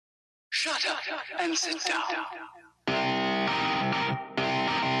Shut up and sit down.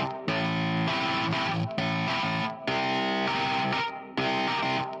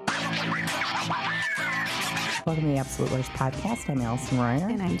 Welcome to the Absolute Worst Podcast. I'm Allison Royer.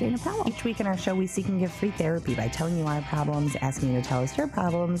 And I'm Dana Powell. Each week in our show, we seek and give free therapy by telling you our problems, asking you to tell us your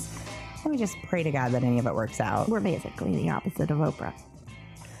problems, and we just pray to God that any of it works out. We're basically the opposite of Oprah.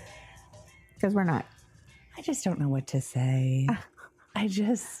 Because we're not. I just don't know what to say. I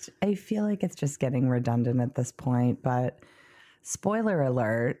feel like it's just getting redundant at this point, but spoiler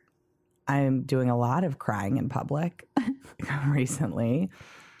alert, I'm doing a lot of crying in public recently.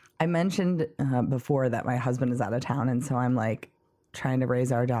 I mentioned before that my husband is out of town, and so I'm like trying to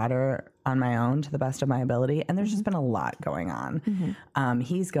raise our daughter on my own to the best of my ability, and there's just been a lot going on.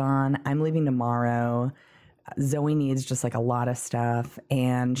 He's gone. I'm leaving tomorrow. Zoe needs just like a lot of stuff,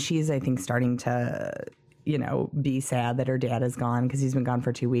 and she's, I think, starting to, be sad that her dad is gone because he's been gone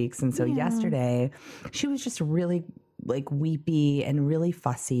for 2 weeks. And so yesterday she was just really like weepy and really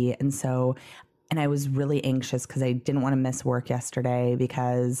fussy. And I was really anxious because I didn't want to miss work yesterday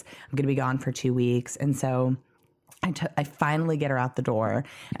because I'm going to be gone for 2 weeks. And so I finally get her out the door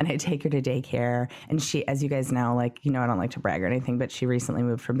and I take her to daycare. And she, as you guys know, I don't like to brag or anything, but she recently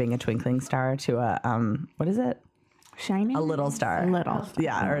moved from being a twinkling star to what is it? Shining? A little star. Little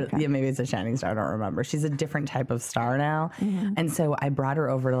star. Yeah, maybe it's a shining star. I don't remember. She's a different type of star now. And so I brought her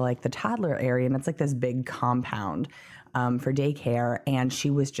over to like the toddler area, and it's like this big compound for daycare. And she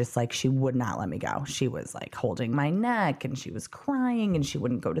was just like, she would not let me go. She was like holding my neck and she was crying and she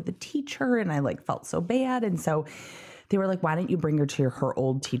wouldn't go to the teacher. And I like felt so bad. And so they were like, why don't you bring her to her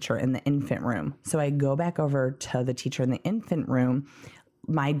old teacher in the infant room? So I go back over to the teacher in the infant room.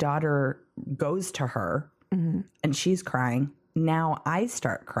 My daughter goes to her. And she's crying. Now I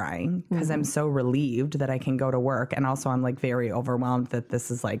start crying because I'm so relieved that I can go to work. And also I'm like very overwhelmed that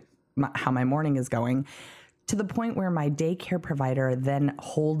this is like how my morning is going, to the point where my daycare provider then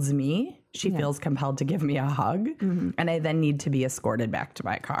holds me. She feels compelled to give me a hug. And I then need to be escorted back to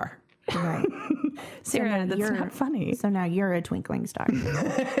my car. Right. Sarah, that's not funny. So now you're a twinkling star.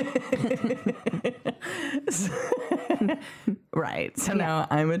 Right. So now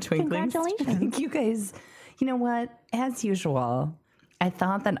I'm a twinkling star. Congratulations. You guys, you know what? As usual, I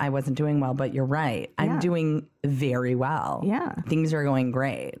thought that I wasn't doing well, but you're right. I'm doing very well. Yeah. Things are going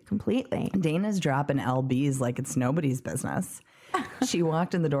great. Completely. Dana's dropping LBs like it's nobody's business. She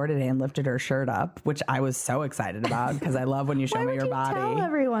walked in the door today and lifted her shirt up, which I was so excited about because I love when you show me your body. Tell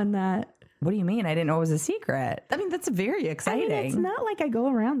everyone that. What do you mean? I didn't know it was a secret. I mean, that's very exciting. It's not like I go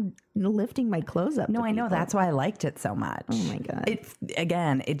around lifting my clothes up. No, I know. That's why I liked it so much. Oh my God.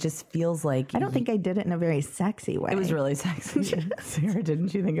 It just feels like... I don't think I did it in a very sexy way. It was really sexy. Sarah,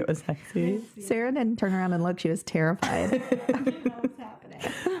 didn't you think it was sexy? Sarah didn't turn around and look. She was terrified.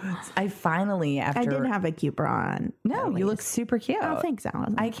 I finally, I didn't have a cute bra on. No, you look super cute. Oh, thanks,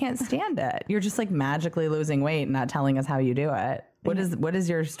 Allison. I can't stand it. You're just like magically losing weight and not telling us how you do it. What is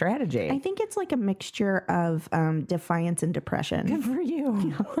your strategy? I think it's like a mixture of defiance and depression. Good for you.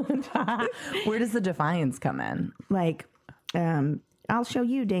 Where does the defiance come in? Like, I'll show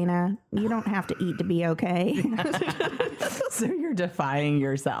you, Dana. You don't have to eat to be okay. So you're defying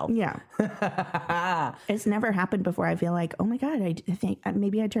yourself. Yeah. It's never happened before. I feel like, oh my God, I think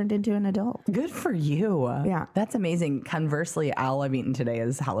maybe I turned into an adult. Good for you. Yeah. That's amazing. Conversely, all I've eaten today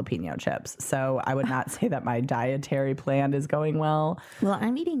is jalapeno chips. So I would not say that my dietary plan is going well. Well,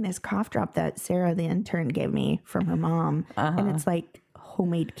 I'm eating this cough drop that Sarah, the intern, gave me from her mom. And it's like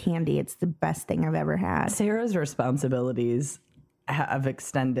homemade candy. It's the best thing I've ever had. Sarah's responsibilities have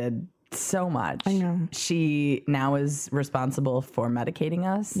extended so much. I know. She now is responsible for medicating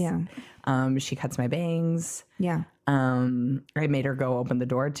us. Yeah. She cuts my bangs. Yeah. I made her go open the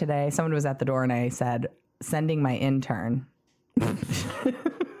door today. Someone was at the door and I said, sending my intern.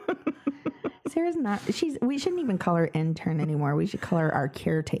 Sarah's not, we shouldn't even call her intern anymore. We should call her our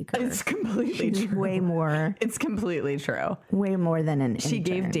caretaker. It's completely She's true. way more. It's completely true. Way more than an She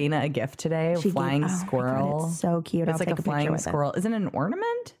intern. gave Dana a gift today, a flying squirrel. My God, it's so cute. It's I'll like take a flying picture with squirrel. Isn't it an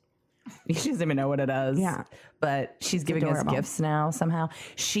ornament? She doesn't even know what it is. Yeah. But she's giving us adorable. gifts now somehow.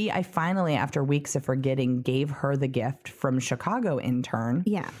 I finally, after weeks of forgetting, gave her the gift from Chicago intern.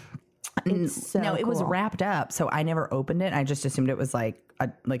 Yeah. It's so No, it was cool. wrapped up, so I never opened it. I just assumed it was like a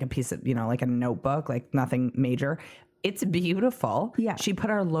piece of, like a notebook, like nothing major. It's beautiful. Yeah. She put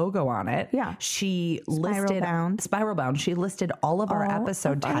our logo on it. Yeah. She Spiral listed bound. Spiral Bound. She listed all of our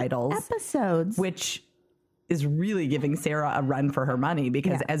episode titles, Episodes. which is really giving Sarah a run for her money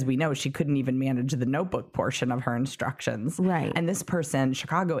because, as we know, she couldn't even manage the notebook portion of her instructions. Right. And this person,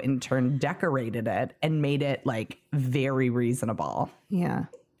 Chicago intern, decorated it and made it like very reasonable. Yeah.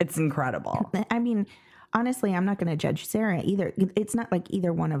 It's incredible. I mean, honestly, I'm not going to judge Sarah either. It's not like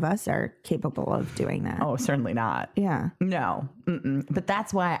either one of us are capable of doing that. Oh, certainly not. Yeah. No. But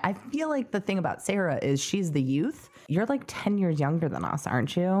that's why I feel like the thing about Sarah is she's the youth. You're like 10 years younger than us,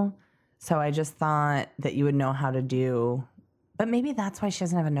 aren't you? So I just thought that you would know how to do, but maybe that's why she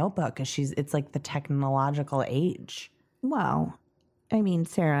doesn't have a notebook, because it's like the technological age. Well, I mean,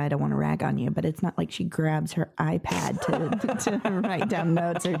 Sarah, I don't want to rag on you, but it's not like she grabs her iPad to write down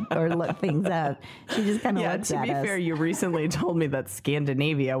notes or look things up. She just kind of looks at us. To be fair, you recently told me that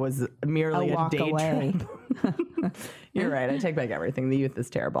Scandinavia was merely a walk day away. trip. You're right. I take back everything. The youth is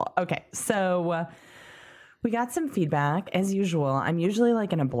terrible. Okay, so we got some feedback as usual. I'm usually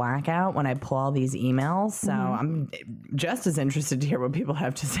like in a blackout when I pull all these emails, so I'm just as interested to hear what people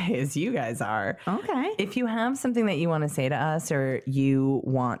have to say as you guys are. Okay. If you have something that you want to say to us, or you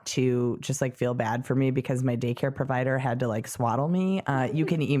want to just like feel bad for me because my daycare provider had to like swaddle me, you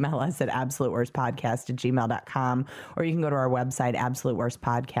can email us at absoluteworstpodcast@gmail.com, or you can go to our website,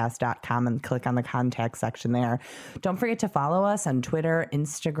 absoluteworstpodcast.com, and click on the contact section there. Don't forget to follow us on Twitter,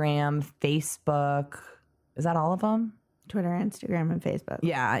 Instagram, Facebook. Is that all of them? Twitter, Instagram, and Facebook.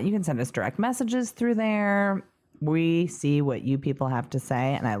 Yeah, you can send us direct messages through there. We see what you people have to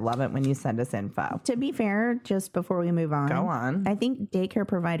say, and I love it when you send us info. To be fair, just before we move on, Go on. I think daycare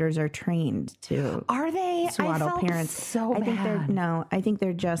providers are trained to Are they? swaddle I felt parents. so I think bad. I think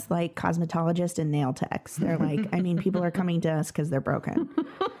they're just like cosmetologists and nail techs. They're like, I mean, people are coming to us because they're broken.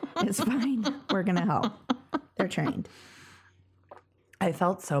 It's fine. We're gonna help. They're trained. I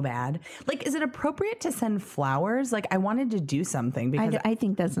felt so bad. Like, is it appropriate to send flowers? Like, I wanted to do something because I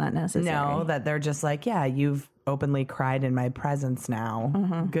think that's not necessary. no, that they're just like, yeah, you've openly cried in my presence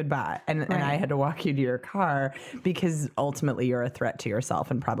now. Goodbye. And I had to walk you to your car because ultimately you're a threat to yourself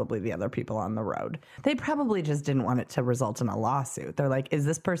and probably the other people on the road. They probably just didn't want it to result in a lawsuit. They're like, is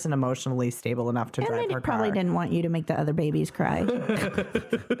this person emotionally stable enough to drive And they her probably car? didn't want you to make the other babies cry.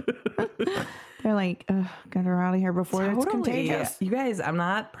 They're like, get her out of here before it's contagious. You guys, I'm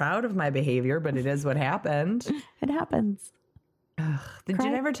not proud of my behavior, but it is what happened. It happens. Did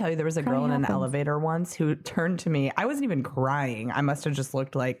you ever tell you there was a girl in an elevator once who turned to me? I wasn't even crying. I must have just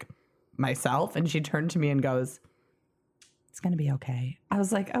looked like myself. And she turned to me and goes, "It's going to be okay." I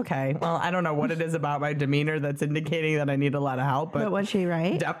was like, okay, well, I don't know what it is about my demeanor that's indicating that I need a lot of help. But was she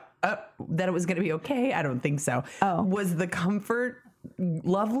right? That it was going to be okay? I don't think so. Oh. Was the comfort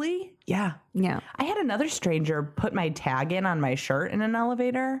lovely? Yeah. Yeah. I had another stranger put my tag in on my shirt in an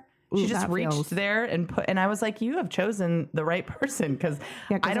elevator. She just that reached feels- there and I was like, you have chosen the right person, because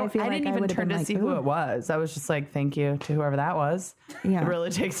Yeah, 'cause I I feel like didn't I even would've turn been to like, see who ooh. it was. I was just like, thank you to whoever that was. Yeah. It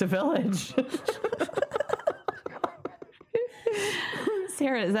really takes a village.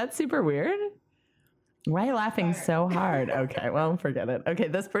 Sarah, is that super weird? Why are you laughing so hard? Okay, well, forget it. Okay,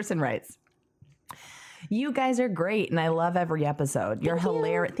 this person writes, "You guys are great, and I love every episode. You're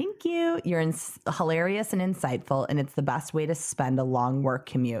hilarious. Thank you. You're hilarious and insightful, and it's the best way to spend a long work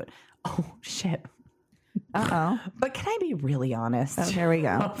commute." Oh, shit. Uh-oh. But can I be really honest? Oh, there we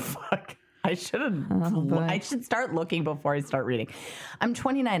go. Oh, fuck. I should boy. I should start looking before I start reading. I'm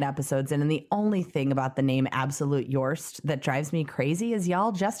 29 episodes in, and the only thing about the name Absolute Yorst that drives me crazy is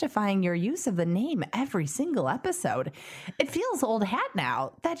y'all justifying your use of the name every single episode. It feels old hat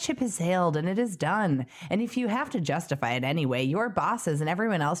now. That ship has sailed, and it is done. And if you have to justify it anyway, your bosses and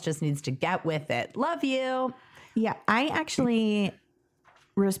everyone else just needs to get with it. Love you. Yeah, I actually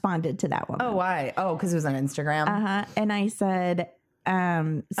responded to that one. Oh, why? Oh, because it was on Instagram? And I said,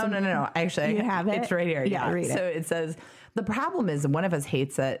 Oh, no. Actually, You have it? It's right here. Yeah, Yeah. read it. So it says, the problem is one of us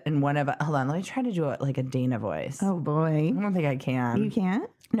hates it and one of us, hold on, let me try to do it like a Dana voice. oh boy. I don't think I can. You can't?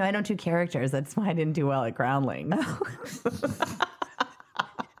 No, I don't do characters. That's why I didn't do well at Groundlings.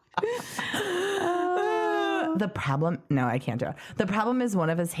 The problem, no, I can't do it. The problem is one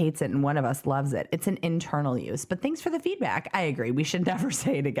of us hates it and one of us loves it. It's an internal use. But thanks for the feedback. I agree. We should never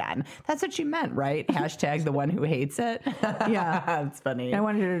say it again. That's what you meant, right? Hashtag the one who hates it. Yeah. That's funny. I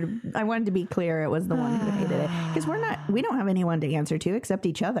wanted to be clear it was the one who hated it. Because we don't have anyone to answer to except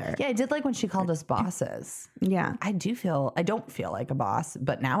each other. Yeah, I did like when she called us bosses. Yeah. I don't feel like a boss,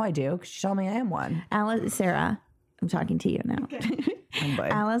 but now I do because she told me I am one. Sarah, I'm talking to you now. Oh, boy.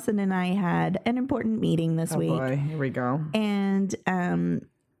 Allison and I had an important meeting this week. Boy, here we go. And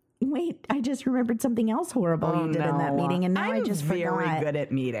wait, I just remembered something else horrible you did in that meeting, and now I'm I just very forgot. good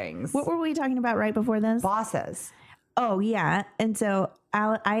at meetings. What were we talking about right before this? Bosses. Oh yeah, and so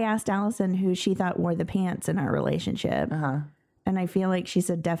I asked Allison who she thought wore the pants in our relationship, and I feel like she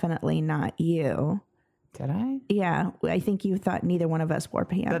said definitely not you. Did I? Yeah, I think you thought neither one of us wore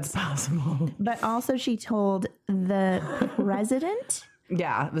pants. That's possible. But also she told the president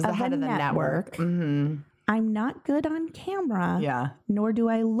Yeah, it was the of head a of the network. Mm-hmm. I'm not good on camera. Yeah. Nor do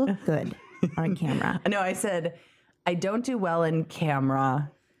I look good on camera. No, I said, I don't do well in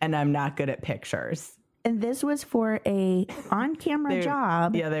camera and I'm not good at pictures. And this was for a on-camera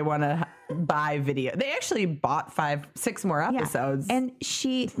job. Yeah, they want to buy video. They actually bought 6 more episodes. Yeah. And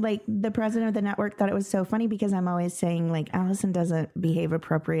she, like, the president of the network thought it was so funny because I'm always saying, like, Allison doesn't behave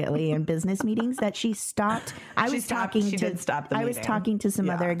appropriately in business meetings, that she stopped. She did stop the I was meeting. talking to some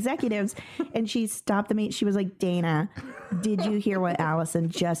other executives, and she stopped the meeting. She was like, Dana, did you hear what Allison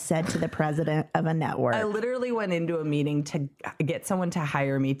just said to the president of a network? I literally went into a meeting to get someone to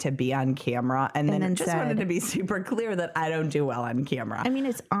hire me to be on camera, and then just wanted to be super clear that I don't do well on camera. I mean,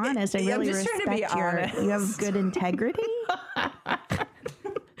 it's honest. I really just respect trying to be honest. you have good integrity.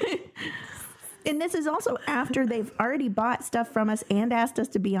 And this is also after they've already bought stuff from us and asked us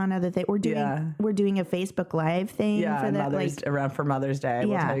to be on other things. We're doing a Facebook Live thing for that, around for Mother's Day.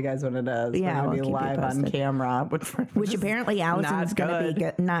 We'll tell you guys when it is. Yeah, we're going to be we'll keep you live on posted. camera, which apparently Allison's going to be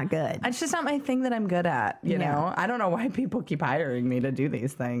good, not good. It's just not my thing that I'm good at. You know, I don't know why people keep hiring me to do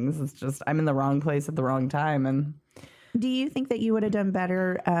these things. It's just I'm in the wrong place at the wrong time. And do you think that you would have done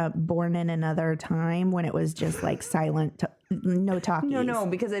better born in another time when it was just like silent, no talkies? No,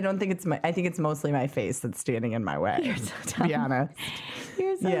 because I don't think I think it's mostly my face that's standing in my way. You're so dumb. To be honest.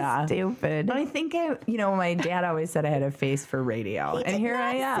 You're so stupid. But I think my dad always said I had a face for radio, and here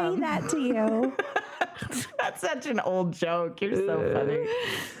I am. Say that to you. That's such an old joke. You're so funny.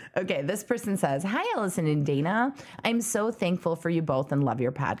 Okay, this person says, "Hi, Allison and Dana. I'm so thankful for you both and love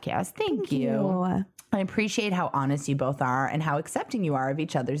your podcast. Thank you. I appreciate how honest you both are and how accepting you are of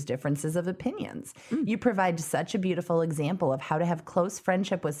each other's differences of opinions. You provide such a beautiful example of how to have close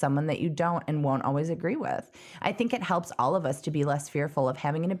friendship with someone that you don't and won't always agree with. I think it helps all of us to be less fearful of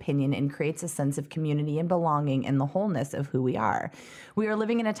having an opinion and creates a sense of community and belonging in the wholeness of who we are. We are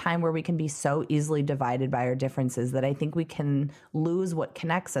living in a time where we can be so easily divided by our differences that I think we can lose what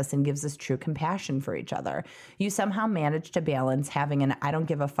connects us and gives us true compassion for each other. You somehow manage to balance having an I don't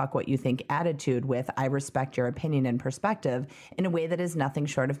give a fuck what you think attitude with I respect your opinion and perspective in a way that is nothing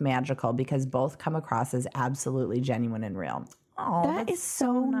short of magical because both come across as absolutely genuine and real." Oh, that is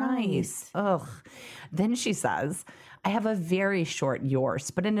so nice. Ugh. Then she says, "I have a very short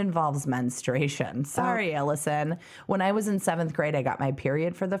yours, but it involves menstruation. Sorry, Allison. When I was in 7th grade, I got my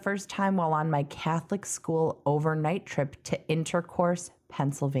period for the first time while on my Catholic school overnight trip to Intercourse,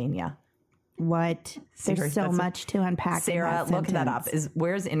 Pennsylvania." What? There's so much to unpack. Sarah, look that up.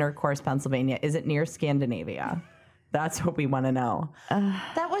 Where's Intercourse, Pennsylvania? Is it near Scandinavia? That's what we want to know.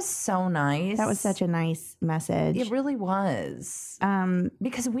 That was so nice. That was such a nice message. It really was.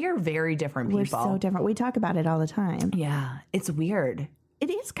 Because we are very different people. We're so different. We talk about it all the time. Yeah. It's weird.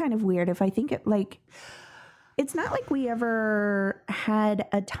 It is kind of weird if I think it like... It's not like we ever had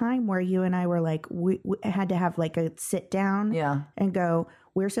a time where you and I were like, we had to have like a sit down and go,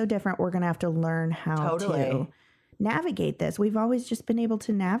 we're so different. We're going to have to learn how to navigate this. We've always just been able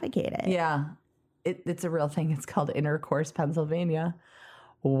to navigate it. Yeah. It's a real thing. It's called Intercourse, Pennsylvania.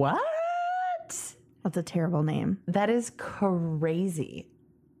 What? That's a terrible name. That is crazy.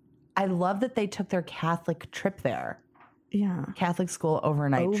 I love that they took their Catholic trip there. Yeah. Catholic school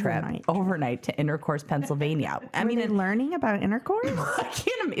overnight trip to Intercourse, Pennsylvania. I mean, learning about intercourse?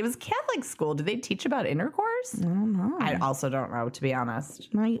 It was Catholic school. Did they teach about intercourse? I don't know. I also don't know, to be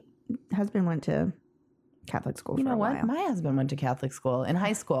honest. My husband went to Catholic school for a while. You know what? My husband went to Catholic school in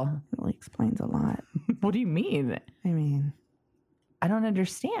high school. It really explains a lot. What do you mean? I mean, I don't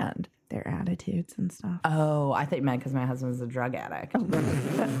understand. Their attitudes and stuff. Oh, I thought you meant because my husband was a drug addict.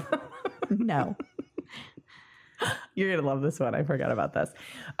 No. You're going to love this one. I forgot about this.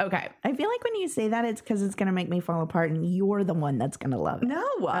 Okay. I feel like when you say that, it's because it's going to make me fall apart and you're the one that's going to love it. No.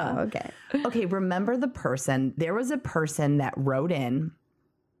 Oh, okay. Okay. Remember the person. There was a person that wrote in,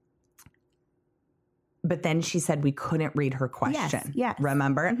 but then she said we couldn't read her question. Yes.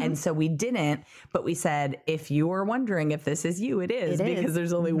 Remember? Mm-hmm. And so we didn't, but we said, if you were wondering if this is you, it is because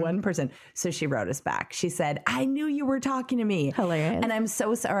there's only one person. So she wrote us back. She said, I knew you were talking to me. Hilarious. And I'm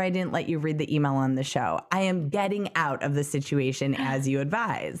so sorry I didn't let you read the email on the show. I am getting out of the situation as you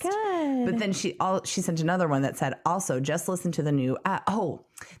advised. Good. But then she sent another one that said, also just listen to the new,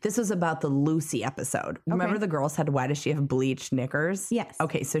 this was about the Lucy episode. Remember the girl said, why does she have bleached knickers? Yes.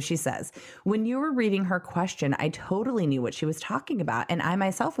 Okay. So she says, when you were reading her her question, I totally knew what she was talking about. And I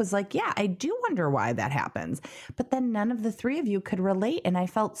myself was like, yeah, I do wonder why that happens. But then none of the three of you could relate. And I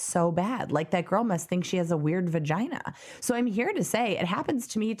felt so bad. Like that girl must think she has a weird vagina. So I'm here to say it happens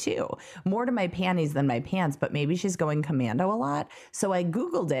to me too. More to my panties than my pants, but maybe she's going commando a lot. So I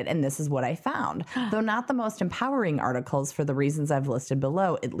Googled it and this is what I found. Though not the most empowering articles for the reasons I've listed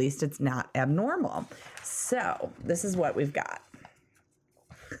below, at least it's not abnormal. So this is what we've got.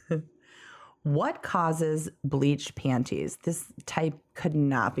 What causes bleached panties? This type could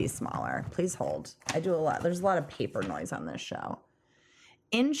not be smaller. Please hold. There's a lot of paper noise on this show.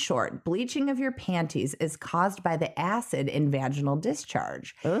 In short, bleaching of your panties is caused by the acid in vaginal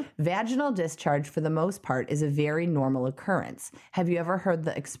discharge. Vaginal discharge, for the most part, is a very normal occurrence. Have you ever heard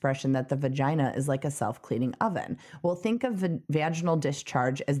the expression that the vagina is like a self-cleaning oven? Well, think of vaginal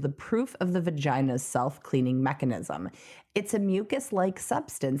discharge as the proof of the vagina's self-cleaning mechanism. It's a mucus-like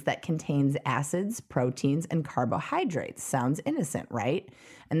substance that contains acids, proteins, and carbohydrates. Sounds innocent, right?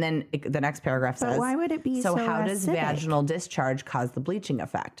 And then the next paragraph says, why would it be so how does acidic? Vaginal discharge cause the bleaching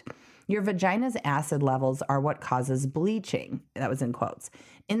effect? Your vagina's acid levels are what causes bleaching. That was in quotes.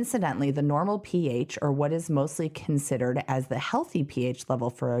 Incidentally, the normal pH, or what is mostly considered as the healthy pH level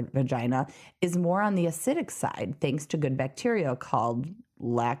for a vagina, is more on the acidic side, thanks to good bacteria called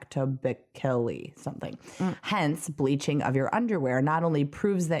lactobacilli something. Hence, bleaching of your underwear not only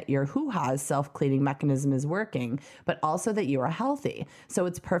proves that your hoo-ha's self-cleaning mechanism is working, but also that you are healthy. So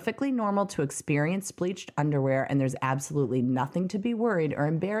it's perfectly normal to experience bleached underwear, and there's absolutely nothing to be worried or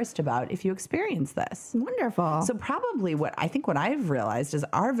embarrassed about if you experience this. Wonderful. So probably what I've realized is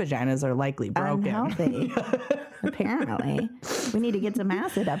our vaginas are likely broken. Unhealthy. Apparently. We need to get some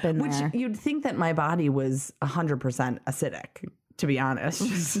acid up in there. Which you'd think that my body was 100% acidic, to be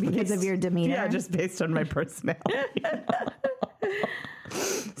honest. Because of your demeanor? Yeah, just based on my personality.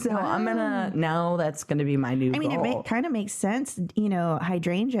 So now that's going to be my new goal. It kind of makes sense. You know,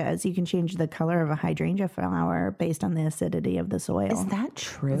 hydrangeas, you can change the color of a hydrangea flower based on the acidity of the soil. Is that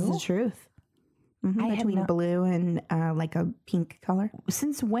true? This is the truth. Between blue and like a pink color.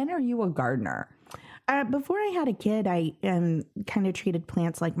 Since when are you a gardener? Before I had a kid, I kind of treated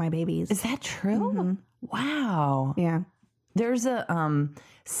plants like my babies. Is that true? Wow. Yeah. There's a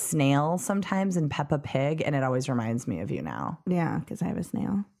snail sometimes in Peppa Pig, and it always reminds me of you now. Yeah, because I have a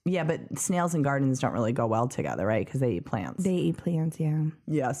snail. Yeah, but snails and gardens don't really go well together, right? Because they eat plants. They eat plants, yeah.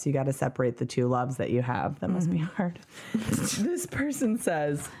 Yes, you got to separate the two loves that you have. That must be hard. This person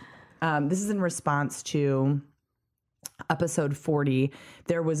says, this is in response to episode 40.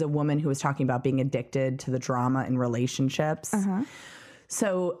 There was a woman who was talking about being addicted to the drama in relationships.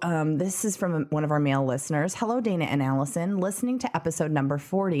 So this is from one of our male listeners. Hello, Dana and Allison. Listening to episode number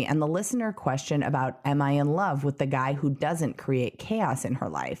 40 and the listener question about, am I in love with the guy who doesn't create chaos in her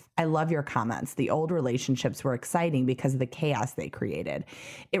life? I love your comments. The old relationships were exciting because of the chaos they created.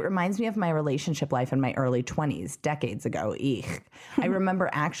 It reminds me of my relationship life in my early 20s, decades ago. Eek. I remember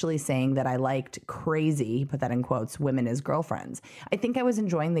actually saying that I liked crazy, he put that in quotes, women as girlfriends. I think I was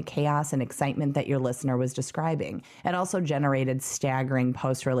enjoying the chaos and excitement that your listener was describing. It also generated staggering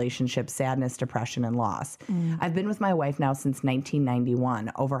post-relationship sadness, depression, and loss. I've been with my wife now since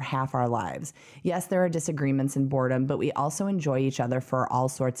 1991, over half our lives. Yes, there are disagreements and boredom, but we also enjoy each other for all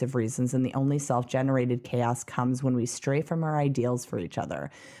sorts of reasons, and the only self-generated chaos comes when we stray from our ideals for each other.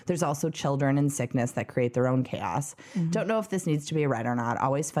 There's also children and sickness that create their own chaos. Don't know if this needs to be read or not.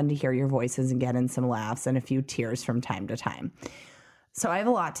 Always fun to hear your voices and get in some laughs and a few tears from time to time. So I have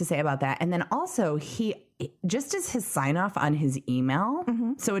a lot to say about that. And then also he, just as his sign off on his email,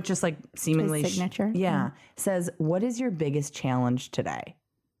 so it just like seemingly his signature, says, what is your biggest challenge today?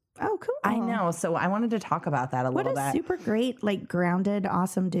 Oh, cool. I know. So I wanted to talk about that a little bit. What a super great, like grounded,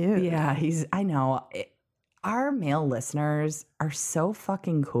 awesome dude. Yeah, I know. Our male listeners are so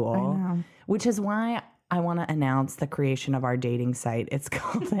fucking cool, I know. Which is why I want to announce the creation of our dating site. It's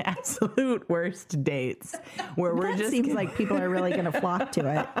called The Absolute Worst Dates, where we're just seems like people are really going to flock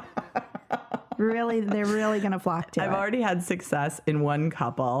to it. Really, they're really going to flock to it. I've already had success in one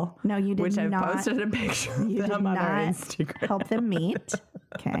couple. No, you did which not. Which I've posted a picture of them on our Instagram. Help them meet.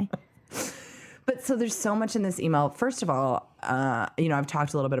 Okay. But so there's so much in this email. First of all, I've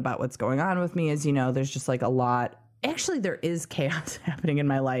talked a little bit about what's going on with me. As you know, there's just like a lot. Actually, there is chaos happening in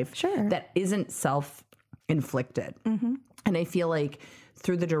my life. Sure. That isn't self-inflicted. And I feel like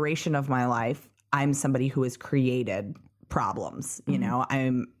through the duration of my life, I'm somebody who has created problems. You know,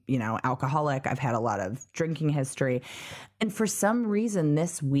 I'm, alcoholic. I've had a lot of drinking history. And for some reason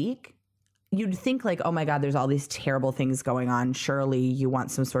this week, you'd think like, oh my God, there's all these terrible things going on. Surely you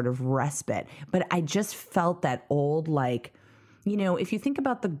want some sort of respite. But I just felt that old, like, if you think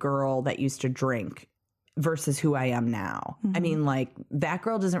about the girl that used to drink versus who I am now. I mean, like, that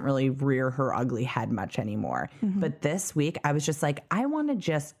girl doesn't really rear her ugly head much anymore. But this week I was just like, I want to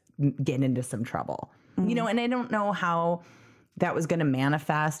just get into some trouble, you know, and I don't know how that was going to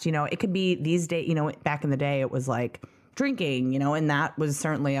manifest. You know, it could be these days, you know, back in the day, it was like drinking, you know, and that was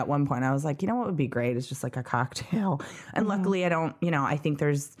certainly at one point I was like, you know, what would be great is just like a cocktail. And luckily I don't, you know, I think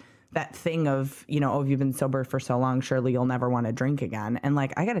there's that thing of, you know, oh, you've been sober for so long, surely you'll never want to drink again. And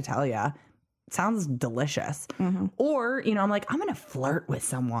like, I got to tell you, it sounds delicious. Or, you know, I'm like, I'm going to flirt with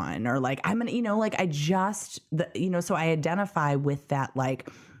someone, or like, I'm going to, you know, like you know, so I identify with that, like,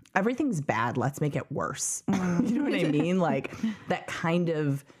 everything's bad, let's make it worse. You know what I mean? Like that kind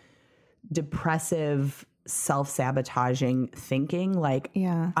of depressive, self-sabotaging thinking. Like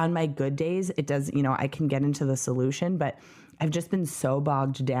on my good days, it does, you know, I can get into the solution, but I've just been so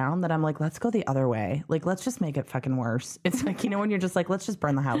bogged down that I'm like, let's go the other way. Like, let's just make it fucking worse. It's like, you know, when you're just like, let's just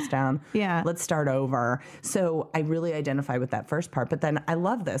burn the house down. Let's start over. So I really identify with that first part. But then I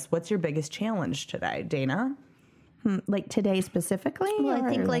love this. What's your biggest challenge today, Dana? Like today specifically? Well, I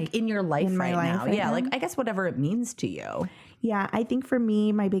think like in your life right now. Yeah, like I guess whatever it means to you. Yeah, I think for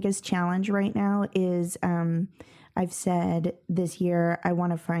me, my biggest challenge right now is I've said this year I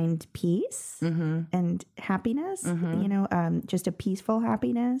want to find peace and happiness, you know, just a peaceful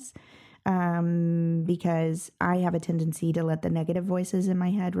happiness, because I have a tendency to let the negative voices in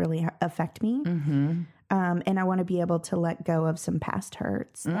my head really affect me. And I want to be able to let go of some past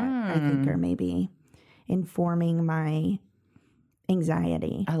hurts that I think are maybe informing my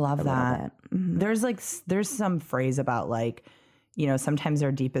anxiety. I love that. There's some phrase about like, you know, sometimes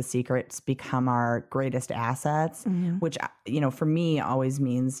our deepest secrets become our greatest assets, which, you know, for me always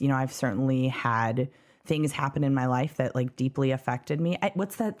means, you know, I've certainly had things happen in my life that like deeply affected me.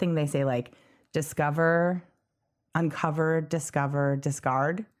 What's that thing they say, like discover, uncover, discover,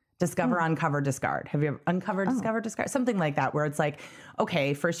 discard? Discover, uncover, discard. Have you ever uncovered, discover, discard? Something like that, where it's like,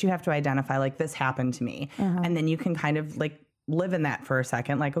 okay, first you have to identify like this happened to me. And then you can kind of like live in that for a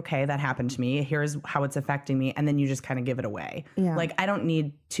second. Like, okay, that happened to me. Here's how it's affecting me. And then you just kind of give it away. Like, I don't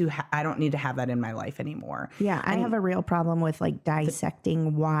need to have that in my life anymore. I have a real problem with like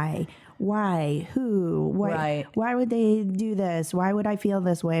dissecting why, who, why would they do this? Why would I feel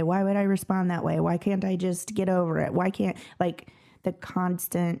this way? Why would I respond that way? Why can't I just get over it? Why can't, like, the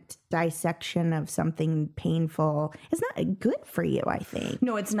constant dissection of something painful is not good for you, I think.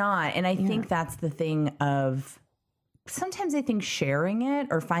 No, it's not. And I think that's the thing of sometimes I think sharing it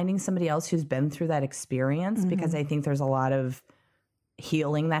or finding somebody else who's been through that experience, because I think there's a lot of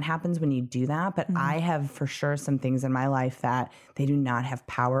healing that happens when you do that. But I have for sure some things in my life that they do not have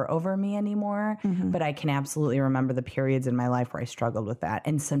power over me anymore. But I can absolutely remember the periods in my life where I struggled with that.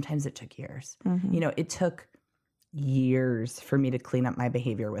 And sometimes it took years. You know, it took years for me to clean up my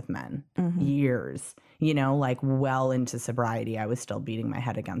behavior with men. Years, you know, like well into sobriety, I was still beating my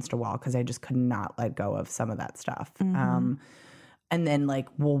head against a wall because I just could not let go of some of that stuff. And then like,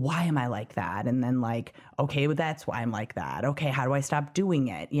 well, why am I like that? And then like, okay, well, that's why I'm like that. Okay, how do I stop doing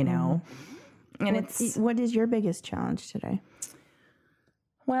it? You know? And what is your biggest challenge today?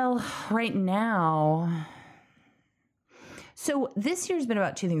 Well, right now, so this year's been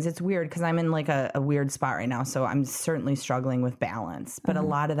about two things. It's weird because I'm in like a weird spot right now. So I'm certainly struggling with balance, but a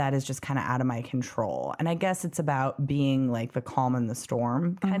lot of that is just kind of out of my control. And I guess it's about being like the calm in the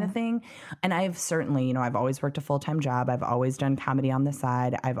storm kind of thing. And I've certainly, you know, I've always worked a full-time job. I've always done comedy on the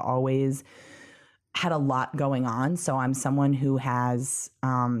side. I've always had a lot going on. So I'm someone who has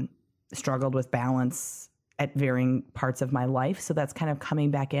struggled with balance at varying parts of my life. So that's kind of coming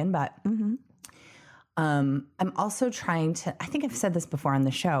back in. But I'm also trying to, I think I've said this before on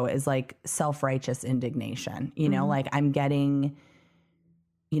the show, is like self-righteous indignation, you know, like I'm getting,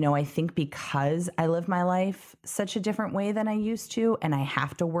 you know, I think because I live my life such a different way than I used to, and I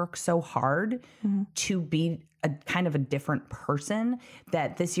have to work so hard to be a kind of a different person,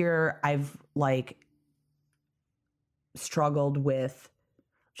 that this year I've like struggled with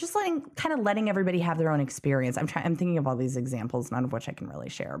just letting everybody have their own experience. I'm thinking of all these examples, none of which I can really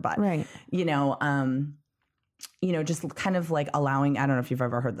share, but you know, just kind of like allowing, I don't know if you've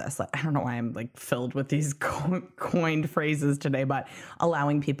ever heard this, like, I don't know why I'm like filled with these coined phrases today, but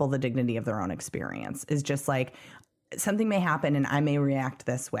allowing people the dignity of their own experience is just like, something may happen and I may react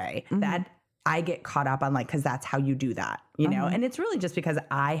this way. That I get caught up on, like, because that's how you do that, you know? And it's really just because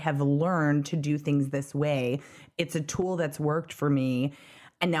I have learned to do things this way. It's a tool that's worked for me.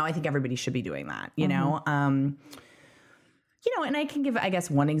 And now I think everybody should be doing that, you know? You know, and I can give, I guess,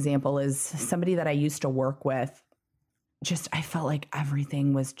 one example is somebody that I used to work with. I felt like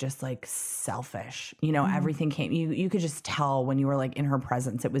everything was just like selfish, you know, everything came, you could just tell when you were like in her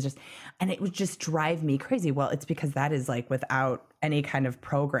presence, it was just, and it would just drive me crazy. Well, it's because that is like without any kind of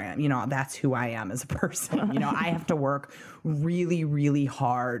program, you know, that's who I am as a person. You know, I have to work really, really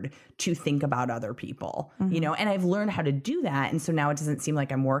hard to think about other people, you know, and I've learned how to do that. And so now it doesn't seem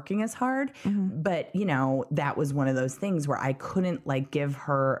like I'm working as hard, but you know, that was one of those things where I couldn't like give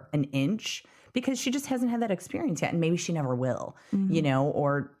her an inch because she just hasn't had that experience yet. And maybe she never will, you know,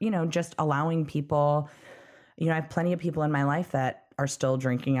 or, you know, just allowing people, you know, I have plenty of people in my life that are still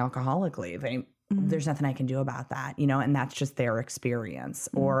drinking alcoholically. There's nothing I can do about that, you know, and that's just their experience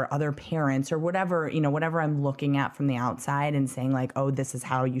or other parents or whatever, you know, whatever I'm looking at from the outside and saying like, oh, this is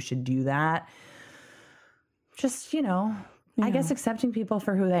how you should do that. Just, you know, I guess accepting people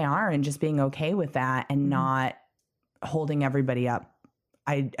for who they are and just being okay with that and not holding everybody up.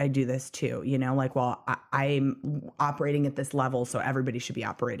 I do this too, you know, like, well, I'm operating at this level, so everybody should be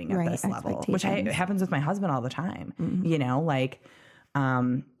operating at this level, which happens with my husband all the time, you know, like,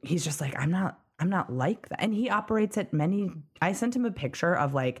 he's just like, I'm not like that. And he operates at I sent him a picture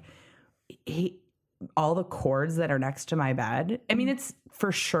of like, all the cords that are next to my bed. I mean, it's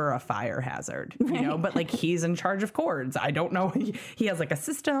for sure a fire hazard, you know, but like he's in charge of cords. I don't know. He has like a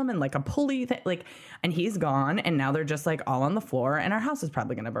system and like a pulley like, and he's gone. And now they're just like all on the floor and our house is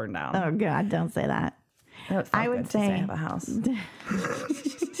probably going to burn down. Oh God, don't say that. I would say I have a house.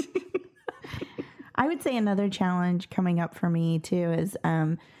 I would say another challenge coming up for me too is,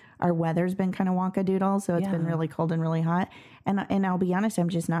 our weather's been kind of wonkadoodle. So it's been really cold and really hot. And I'll be honest, I'm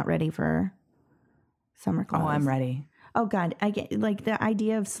just not ready for summer clothes. Oh, I'm ready. Oh God, I get like the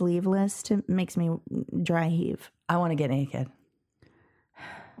idea of sleeveless makes me dry heave. I want to get naked.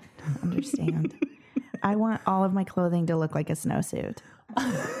 Understand. I want all of my clothing to look like a snowsuit.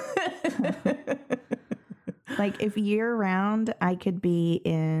 Like if year round, I could be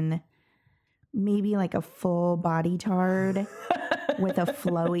in maybe like a full body tard with a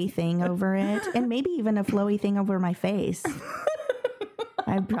flowy thing over it, and maybe even a flowy thing over my face.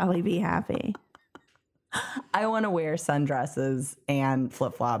 I'd probably be happy. I want to wear sundresses and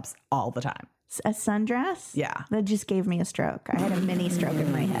flip-flops all the time. A sundress? Yeah. That just gave me a stroke. I had a mini stroke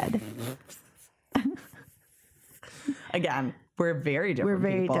in my head. Again, we're very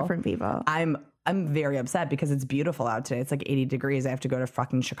different people. I'm very upset because it's beautiful out today. It's like 80 degrees. I have to go to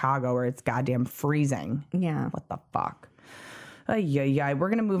fucking Chicago where it's goddamn freezing. Yeah. What the fuck? Yeah. We're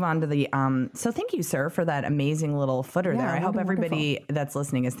going to move on to the, so thank you, sir, for that amazing little footer there. I hope everybody that's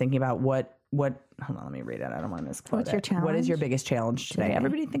listening is thinking about what, hold on, let me read it. I don't want to misquote What's your challenge? What is your biggest challenge today?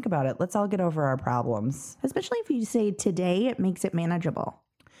 Everybody think about it. Let's all get over our problems. Especially if you say today, it makes it manageable.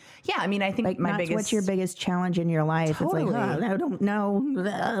 Yeah, I mean, I think like, what's your biggest challenge in your life? Totally. It's like, I don't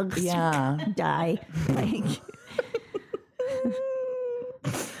know. Yeah. Die. Like...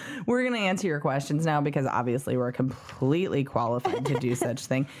 We're going to answer your questions now because obviously we're completely qualified to do such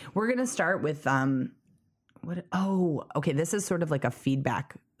thing. We're going to start with, okay, this is sort of like a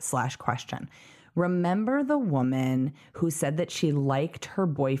feedback / question. Remember the woman who said that she liked her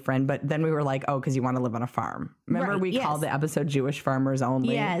boyfriend, but then we were like, oh, because you want to live on a farm. Remember we called the episode Jewish Farmers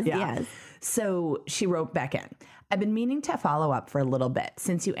Only? Yes. So she wrote back in. I've been meaning to follow up for a little bit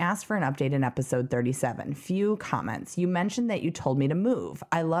since you asked for an update in episode 37. Few comments. You mentioned that you told me to move.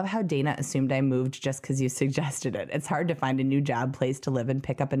 I love how Dana assumed I moved just because you suggested it. It's hard to find a new job, place to live, and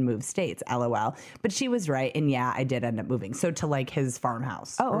pick up and move states. LOL. But she was right. And yeah, I did end up moving. So to like his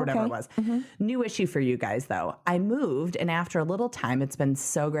farmhouse or whatever it was. New issue for you guys, though. I moved, and after a little time, it's been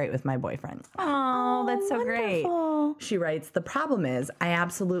so great with my boyfriend. Oh, that's so wonderful. great. She writes, the problem is I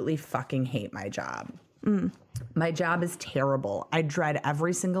absolutely fucking hate my job. My job is terrible. I dread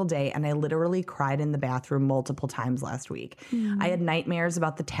every single day, and I literally cried in the bathroom multiple times last week. I had nightmares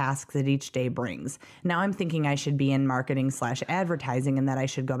about the tasks that each day brings. Now I'm thinking I should be in marketing / advertising and that I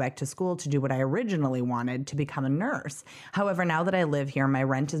should go back to school to do what I originally wanted, to become a nurse. However, now that I live here, my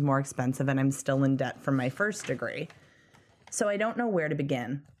rent is more expensive and I'm still in debt from my first degree. So I don't know where to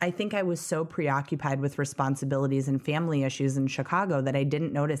begin. I think I was so preoccupied with responsibilities and family issues in Chicago that I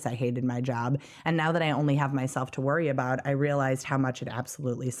didn't notice I hated my job. And now that I only have myself to worry about, I realized how much it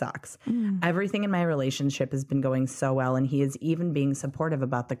absolutely sucks. Everything in my relationship has been going so well, and he is even being supportive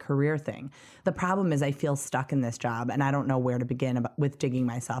about the career thing. The problem is I feel stuck in this job, and I don't know where to begin with digging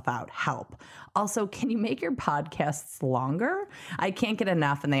myself out. Help. Also, can you make your podcasts longer? I can't get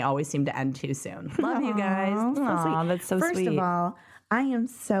enough, and they always seem to end too soon. Love you guys. So Aw, sweet. that's so sweet. First of all, I am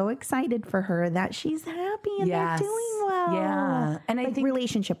so excited for her that she's happy and they're doing well. Yeah. And I think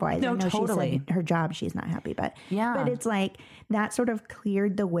relationship wise, no, I know totally. she said her job, she's not happy, but yeah, but it's like that sort of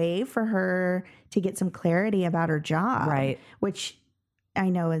cleared the way for her to get some clarity about her job. Right. Which I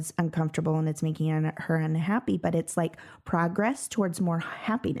know is uncomfortable and it's making her unhappy, but it's like progress towards more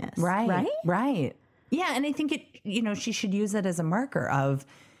happiness. Right. Right. Right. Yeah. And I think she should use it as a marker of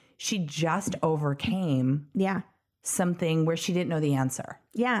she just overcame something where she didn't know the answer.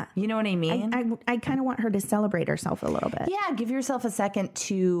 Yeah. You know what I mean? I kind of want her to celebrate herself a little bit. Yeah. Give yourself a second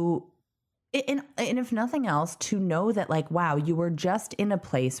to, and if nothing else, to know that like, wow, you were just in a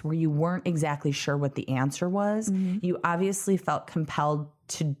place where you weren't exactly sure what the answer was. Mm-hmm. You obviously felt compelled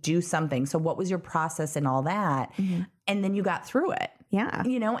to do something. So what was your process and all that? Mm-hmm. And then you got through it. Yeah.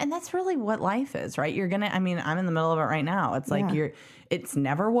 And that's really what life is, right? I'm in the middle of it right now. It's like it's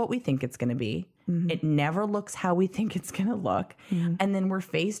never what we think it's going to be. Mm-hmm. It never looks how we think it's going to look. Mm-hmm. And then we're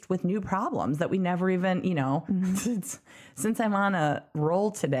faced with new problems that we never even, mm-hmm. since I'm on a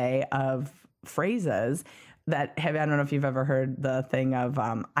roll today of phrases that I don't know if you've ever heard the thing of,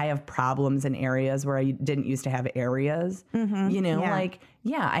 I have problems in areas where I didn't used to have areas, mm-hmm.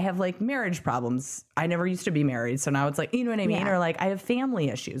 I have like marriage problems. I never used to be married. So now it's like, you know what I mean? Yeah. Or like I have family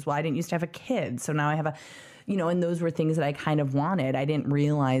issues. Well, I didn't used to have a kid. So now I have and those were things that I kind of wanted. I didn't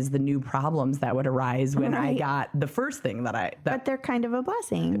realize the new problems that would arise when I got the first thing but they're kind of a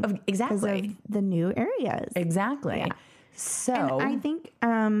blessing. Exactly. Because of the new areas. Exactly. Yeah. So and I think,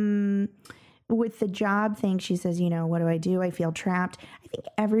 with the job thing, she says, what do I do? I feel trapped. I think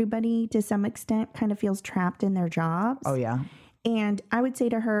everybody to some extent kind of feels trapped in their jobs. Oh, yeah. And I would say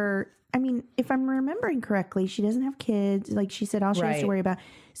to her, if I'm remembering correctly, she doesn't have kids. Like she said, all she has to worry about.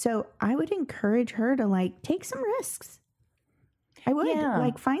 So I would encourage her to like take some risks. I would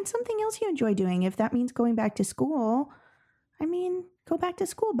like find something else you enjoy doing. If that means going back to school, go back to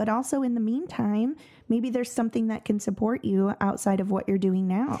school. But also in the meantime, maybe there's something that can support you outside of what you're doing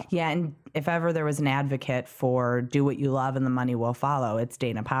now. Yeah. And if ever there was an advocate for do what you love and the money will follow, it's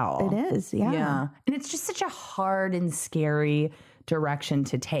Dana Powell. It is. Yeah. Yeah. And it's just such a hard and scary direction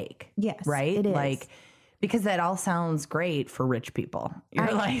to take. Yes. Right? It is. Like, because that all sounds great for rich people.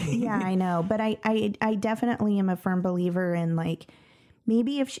 Yeah, I know. But I definitely am a firm believer in like,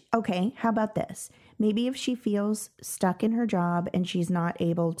 maybe how about this? Maybe if she feels stuck in her job and she's not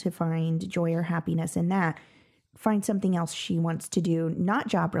able to find joy or happiness in that, find something else she wants to do, not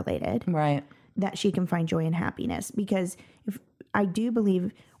job related. Right. That she can find joy and happiness. Because I do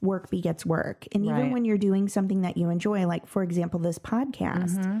believe work begets work. And even when you're doing something that you enjoy, like, for example, this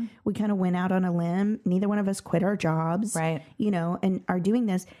podcast, mm-hmm. we kind of went out on a limb. Neither one of us quit our jobs, right? And are doing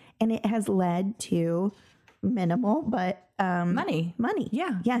this. And it has led to minimal, but money.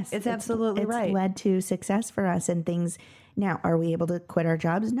 Yeah. Yes. It's absolutely right. It's led to success for us and things. Now, are we able to quit our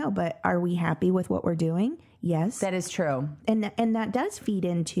jobs? No, but are we happy with what we're doing? Yes. That is true. And that does feed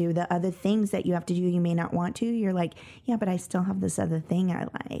into the other things that you have to do you may not want to. You're like, yeah, but I still have this other thing I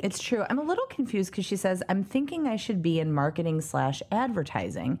like. It's true. I'm a little confused because she says, I'm thinking I should be in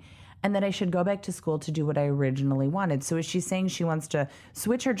marketing/advertising and that I should go back to school to do what I originally wanted. So is she saying she wants to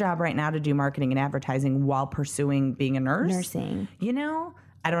switch her job right now to do marketing and advertising while pursuing being a nurse? Nursing.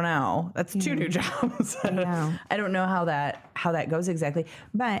 I don't know. That's two new jobs. I know. I don't know how that goes exactly.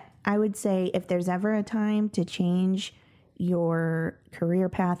 But I would say if there's ever a time to change your career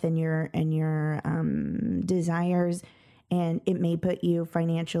path and your desires, and it may put you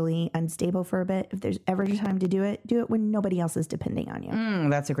financially unstable for a bit. If there's ever a time to do it when nobody else is depending on you.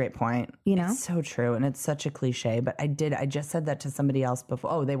 That's a great point. It's so true. And it's such a cliche, but I just said that to somebody else before.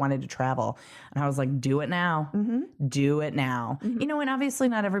 Oh, they wanted to travel. And I was like, do it now. Mm-hmm. Do it now. Mm-hmm. And obviously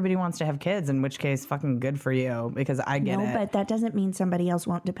not everybody wants to have kids, in which case fucking good for you, because I get it. No, but that doesn't mean somebody else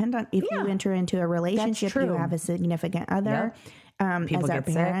won't depend on. If you enter into a relationship, you have a significant other. Yep. As our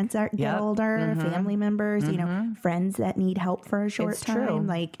parents get older, mm-hmm. family members, mm-hmm. Friends that need help for a short time. True.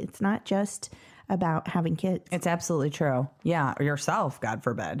 Like, it's not just about having kids. It's absolutely true. Yeah. Or yourself, God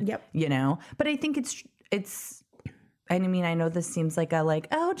forbid. Yep. But I think it's, I know this seems like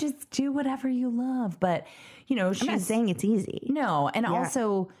just do whatever you love. But, she's I'm not saying it's easy. No. And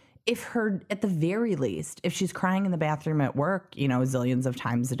also, at the very least, if she's crying in the bathroom at work, zillions of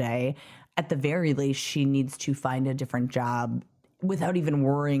times a day, at the very least, she needs to find a different job without even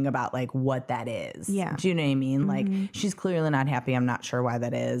worrying about what that is. Yeah. Do you know what I mean? Mm-hmm. She's clearly not happy. I'm not sure why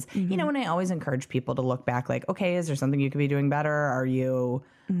that is. Mm-hmm. And I always encourage people to look back okay, is there something you could be doing better? Are you,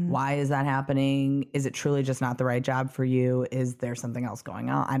 why is that happening? Is it truly just not the right job for you? Is there something else going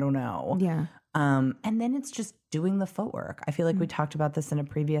on? I don't know. Yeah. And then it's just doing the footwork. I feel like we talked about this in a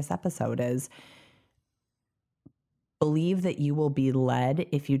previous episode, is believe that you will be led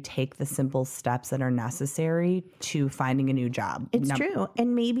if you take the simple steps that are necessary to finding a new job. It's true.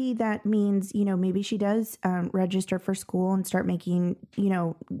 And maybe that means, maybe she does register for school and start making,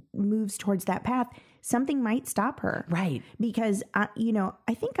 moves towards that path. Something might stop her. Right. Because, I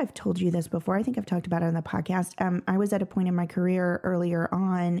think I've told you this before. I think I've talked about it on the podcast. I was at a point in my career earlier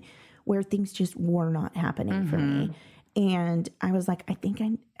on where things just were not happening for me. And I was like, I think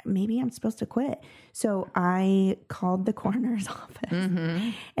maybe I'm supposed to quit. So I called the coroner's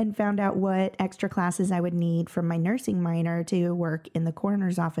office and found out what extra classes I would need from my nursing minor to work in the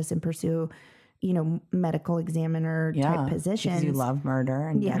coroner's office and pursue, medical examiner type positions. Because you love murder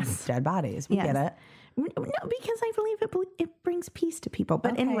and dead bodies. We get it. No, because I believe it brings peace to people.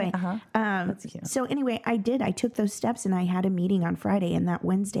 But anyway, That's cute. So anyway, I took those steps and I had a meeting on Friday, and that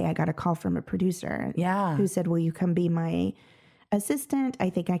Wednesday I got a call from a producer who said, will you come be my assistant? I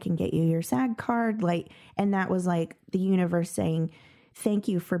think I can get you your SAG card. And that was like the universe saying, thank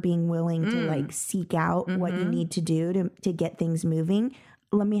you for being willing to seek out what you need to do to get things moving.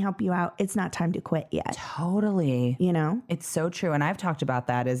 Let me help you out. It's not time to quit yet. Totally. It's so true. And I've talked about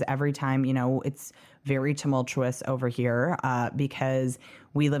that is every time, it's very tumultuous over here because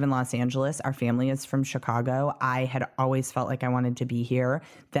we live in Los Angeles. Our family is from Chicago. I had always felt like I wanted to be here.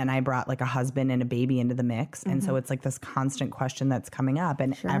 Then I brought like a husband and a baby into the mix. And so it's like this constant question that's coming up.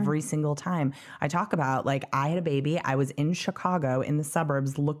 And every single time I talk about like I had a baby, I was in Chicago in the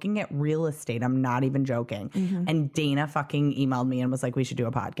suburbs looking at real estate. I'm not even joking. And Dana fucking emailed me and was like, we should do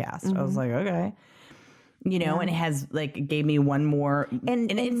a podcast. I was like, okay. And it has like gave me one more,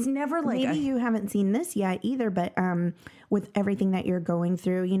 and it's never like maybe you haven't seen this yet either, but with everything that you're going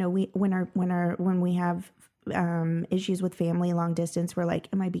through, when we have issues with family, long distance, we're like,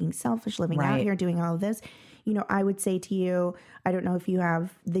 am I being selfish living out here, doing all of this? I would say to you, I don't know if you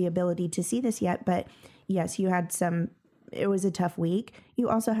have the ability to see this yet, but yes, you had it was a tough week. You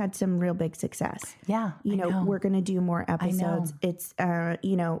also had some real big success. Yeah. We're going to do more episodes. It's,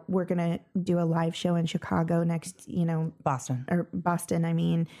 we're going to do a live show in Chicago next, Boston. I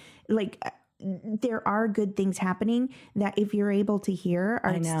mean, there are good things happening that if you're able to hear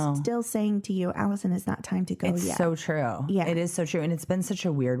are still saying to you, Allison, it's not time to go yet. It's so true. Yeah. It is so true. And it's been such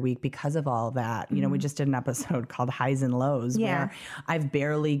a weird week because of all of that. We just did an episode called Highs and Lows where I've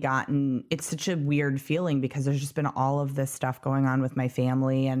barely gotten, it's such a weird feeling because there's just been all of this stuff going on with my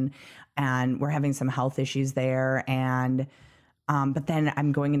family and we're having some health issues there. And but then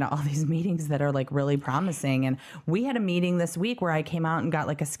I'm going into all these meetings that are like really promising. And we had a meeting this week where I came out and got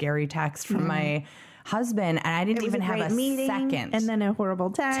like a scary text from my husband and I didn't even have a second. And then a horrible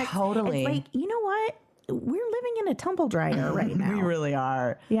text. Totally. It's like, you know what? We're living in a tumble dryer right now. We really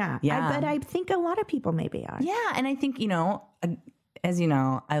are. Yeah. But I think a lot of people maybe are. Yeah. And I think, as you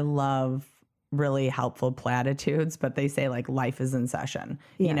know, I love really helpful platitudes, but they say like life is in session.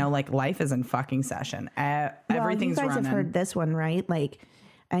 Like life is in fucking session. Everything's you guys running. Have heard this one, right? Like,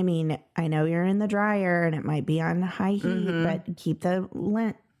 I mean, I know you're in the dryer and it might be on high heat, but keep the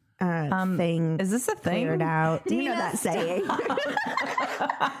lint thing. Is this a thing? Cleared out. Do you know that saying?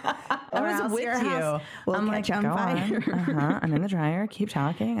 I was with you. We'll catch on fire. I'm in the dryer. Keep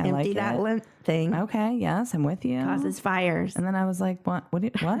talking. I like Empty that lint thing. Okay. Yes, I'm with you. Causes fires. And then I was like, what?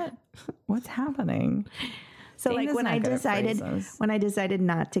 What's happening? So Dana's like when I decided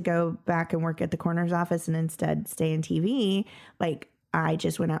not to go back and work at the coroner's office and instead stay in TV, like I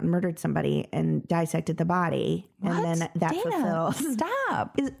just went out and murdered somebody and dissected the body. What? And then that Dana, fulfills.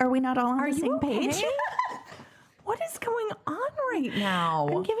 Stop. Are we not all on the same page? Okay? What is going on right now?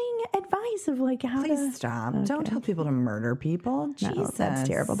 I'm giving advice of like how Please stop. Okay. Don't tell people to murder people. Jesus. No, that's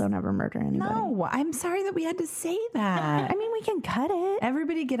terrible. Don't ever murder anybody. No, I'm sorry that we had to say that. I mean, we can cut it.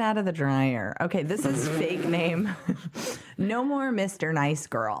 Everybody get out of the dryer. Okay, this is fake name. No more Mr. Nice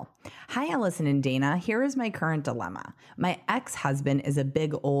Girl. Hi, Allison and Dana. Here is my current dilemma. My ex-husband is a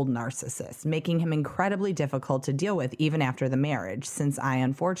big old narcissist, making him incredibly difficult to deal with even after the marriage, since I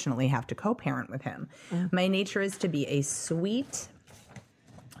unfortunately have to co-parent with him. My nature is to be a sweet,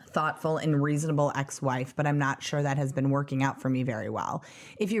 thoughtful, and reasonable ex-wife, but I'm not sure that has been working out for me very well.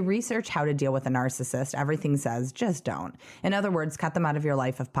 If you research how to deal with a narcissist, everything says just don't. In other words, cut them out of your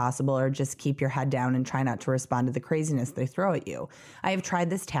life if possible, or just keep your head down and try not to respond to the craziness they throw at you. I have tried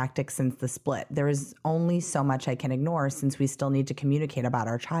this tactic since the split. There is only so much I can ignore since we still need to communicate about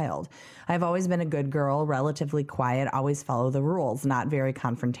our child. I've always been a good girl, relatively quiet, always follow the rules, not very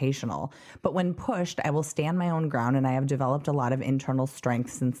confrontational. But when pushed, I will stand my own ground, and I have developed a lot of internal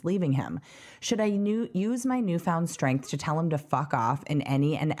strength since since leaving him. Should I use my newfound strength to tell him to fuck off in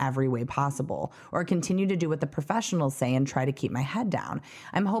any and every way possible, or continue to do what the professionals say and try to keep my head down?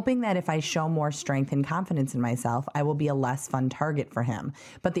 I'm hoping that if I show more strength and confidence in myself, I will be a less fun target for him.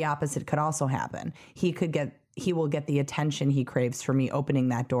 But the opposite could also happen. He will get the attention he craves for me opening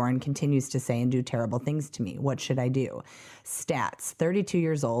that door and continues to say and do terrible things to me. What should I do? Stats: 32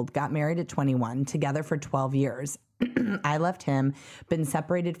 years old, got married at 21, together for 12 years. I left him, been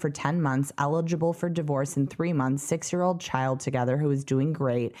separated for 10 months, eligible for divorce in 3 months, 6-year-old child together who is doing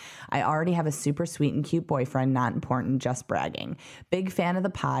great. I already have a super sweet and cute boyfriend, not important, just bragging. Big fan of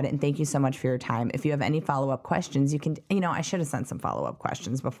the pod, and thank you so much for your time. If you have any follow-up questions, you can, I should have sent some follow-up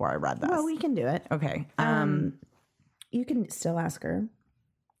questions before I read this. Well, we can do it. Okay. You can still ask her.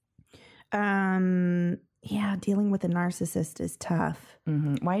 Yeah, dealing with a narcissist is tough.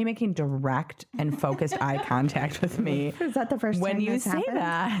 Mm-hmm. Why are you making direct and focused eye contact with me? Is that the first time when you say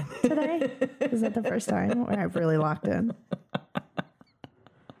that today? Is that the first time where I've really locked in?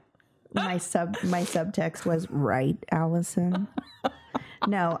 My subtext was right, Allison.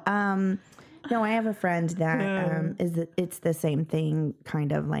 No, I have a friend that it's the same thing,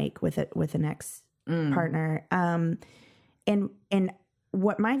 kind of like with an ex partner, and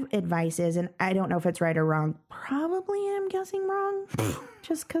what my advice is, and I don't know if it's right or wrong, probably I'm guessing wrong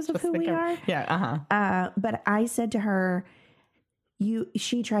just because of who we are. Yeah. But I said to her,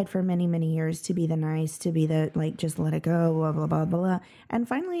 she tried for many, many years to be the nice, to be the, like, just let it go, blah, blah, blah, blah. And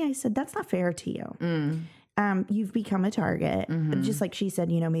finally I said, that's not fair to you. You've become a target, just like she said,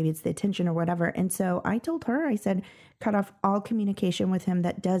 maybe it's the attention or whatever. And so I told her, I said, cut off all communication with him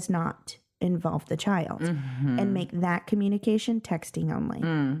that does not involve the child and make that communication texting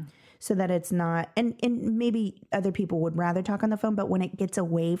only so that it's not, and maybe other people would rather talk on the phone, but when it gets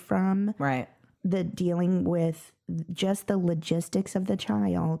away from the dealing with just the logistics of the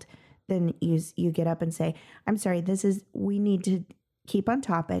child, then you get up and say, I'm sorry, we need to keep on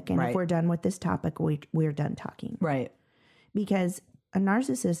topic. And if we're done with this topic, we're done talking. Right. Because a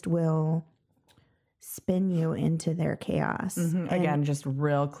narcissist will spin you into their chaos. Again, just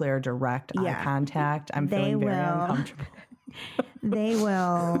real clear, direct eye contact. I'm feeling very uncomfortable. They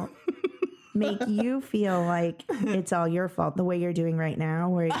will make you feel like it's all your fault, the way you're doing right now,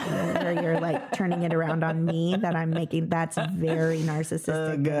 where you're like turning it around on me, that I'm making. That's very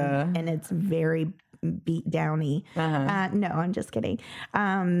narcissistic and it's very beat downy. No, I'm just kidding.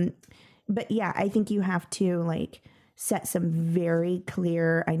 But yeah, I think you have to like set some very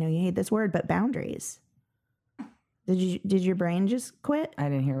clear, I know you hate this word, but boundaries. Did your brain just quit? I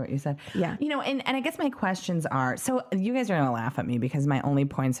didn't hear what you said. Yeah. And I guess my questions are, so you guys are going to laugh at me because my only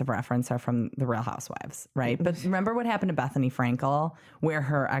points of reference are from the Real Housewives, right? But remember what happened to Bethany Frankel, where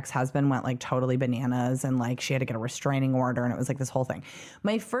her ex-husband went like totally bananas and like she had to get a restraining order and it was like this whole thing.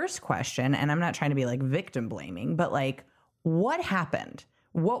 My first question, and I'm not trying to be like victim blaming, but like what happened?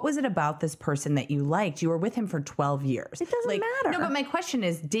 What was it about this person that you liked? You were with him for 12 years. It doesn't matter. No, but my question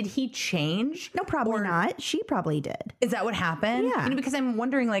is, did he change? No, probably not. She probably did. Is that what happened? Yeah. Because I'm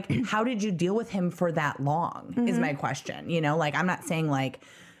wondering, like, how did you deal with him for that long is my question. Like, I'm not saying, like,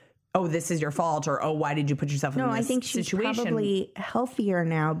 oh, this is your fault or, oh, why did you put yourself in this situation? No, I think she's probably healthier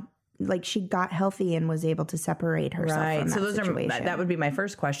now. Like, she got healthy and was able to separate herself from that situation. That would be my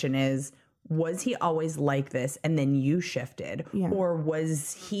first question is, was he always like this and then you shifted? Yeah. Or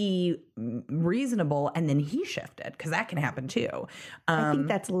was he reasonable and then he shifted? Because that can happen too. I think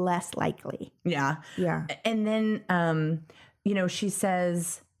that's less likely. Yeah. Yeah. And then, she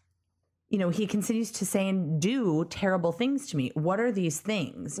says, he continues to say and do terrible things to me. What are these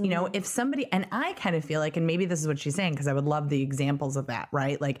things? If somebody, and I kind of feel like, and maybe this is what she's saying, because I would love the examples of that,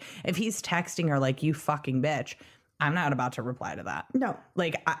 right? Like if he's texting her like, you fucking bitch, I'm not about to reply to that. No.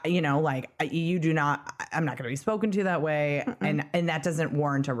 Like, you do not, I'm not going to be spoken to that way. And that doesn't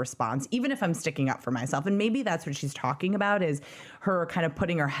warrant a response, even if I'm sticking up for myself. And maybe that's what she's talking about is her kind of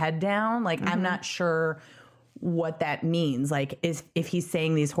putting her head down. Like, I'm not sure what that means. Like, if he's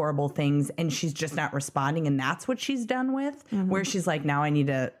saying these horrible things and she's just not responding and that's what she's done with, where she's like, now I need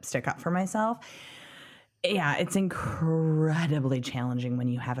to stick up for myself. Yeah, it's incredibly challenging when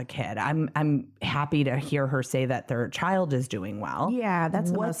you have a kid. I'm happy to hear her say that their child is doing well. Yeah, that's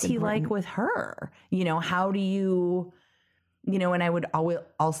what's he like with her? How do you, and I would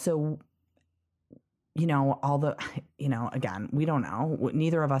also, again, we don't know.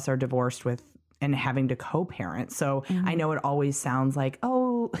 Neither of us are divorced and having to co-parent. So I know it always sounds like,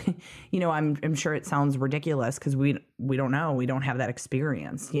 I'm sure it sounds ridiculous because we don't know. We don't have that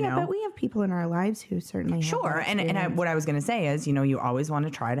experience, you know? But we have people in our lives who certainly have that experience. And what I was going to say is, you always want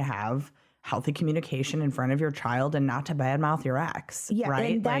to try to have healthy communication in front of your child and not to badmouth your ex. Yeah,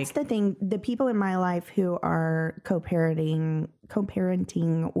 right? And that's the thing. The people in my life who are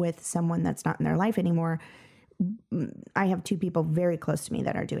co-parenting with someone that's not in their life anymore, I have two people very close to me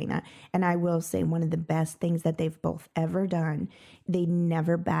that are doing that. And I will say one of the best things that they've both ever done, they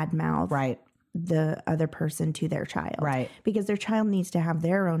never badmouth the other person to their child. Right. Because their child needs to have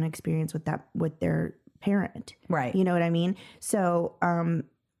their own experience with their parent. Right. You know what I mean? So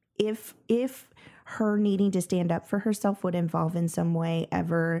if her needing to stand up for herself would involve in some way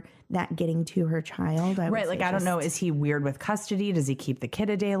ever that getting to her child. I don't know. Is he weird with custody? Does he keep the kid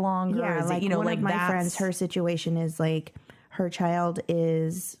a day longer? Yeah. Is one of my friends, her situation is like her child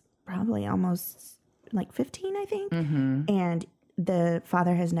is probably almost like 15, I think. Mm-hmm. And the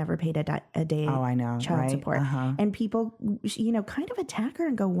father has never paid a day child support. Uh-huh. And people, kind of attack her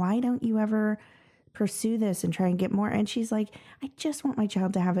and go, why don't you ever pursue this and try and get more? And she's like, I just want my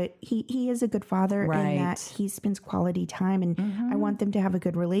child to have it. He is a good father in that he spends quality time, and I want them to have a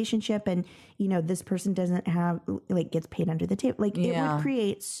good relationship. And this person doesn't have gets paid under the table. It would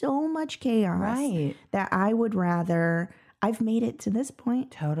create so much chaos that I would rather. I've made it to this point.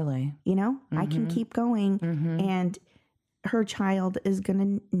 Totally. I can keep going, and her child is going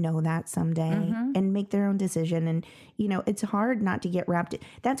to know that someday and make their own decision. And, it's hard not to get wrapped.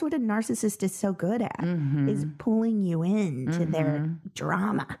 That's what a narcissist is so good at, is pulling you into their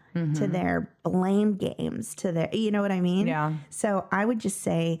drama, to their blame games, to their, you know what I mean? Yeah. So I would just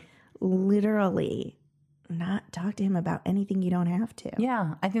say, literally, not talk to him about anything you don't have to.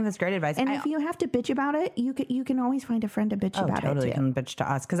 Yeah, I think that's great advice. And if you have to bitch about it, you can always find a friend to bitch about totally it too. Can bitch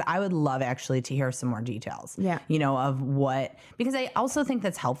to us, because I would love actually to hear some more details. Yeah, of what, because I also think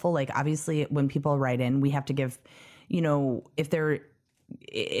that's helpful. Like, obviously, when people write in, we have to give, if they're,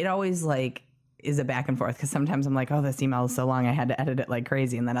 it always is a back and forth, because sometimes I'm like, oh, this email is so long, I had to edit it like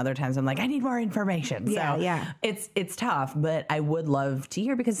crazy, and then other times I'm like, I need more information. It's tough, but I would love to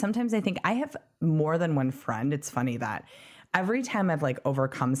hear, because sometimes I think I have more than one friend. It's funny that every time I've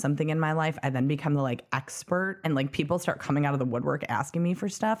overcome something in my life, I then become the expert, and people start coming out of the woodwork asking me for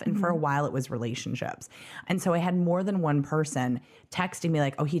stuff. And for a while it was relationships. And so I had more than one person texting me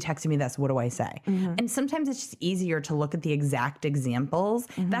oh, he texted me this, what do I say? And sometimes it's just easier to look at the exact examples.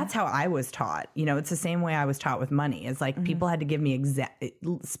 That's how I was taught. It's the same way I was taught with money. It's people had to give me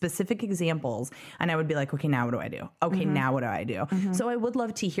specific examples, and I would be like, okay, now what do I do? Okay, now what do I do? So I would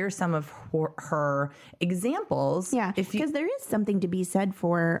love to hear some of her examples. Yeah, because there is something to be said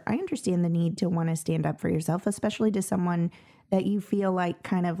for, I understand the need to want to stand up for yourself, especially to someone that you feel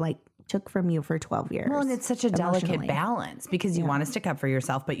took from you for 12 years. Well, and it's such a delicate balance, because you want to stick up for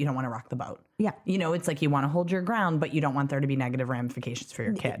yourself, but you don't want to rock the boat. Yeah. It's you want to hold your ground, but you don't want there to be negative ramifications for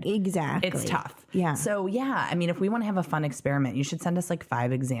your kid. Exactly. It's tough. Yeah. So, if we want to have a fun experiment, you should send us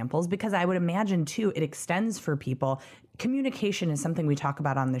 5 examples, because I would imagine, too, it extends for people. Communication is something we talk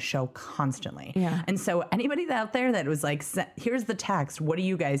about on the show constantly. Yeah. And so anybody out there that was here's the text, what do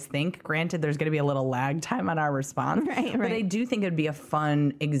you guys think? Granted, there's going to be a little lag time on our response. Right. But I do think it'd be a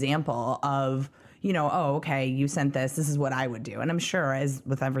fun example of, oh, okay, you sent this is what I would do. And I'm sure, as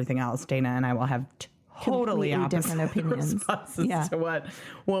with everything else, Dana and I will have totally opposite different opinions responses to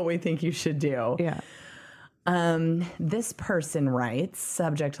what we think you should do. Yeah. This person writes,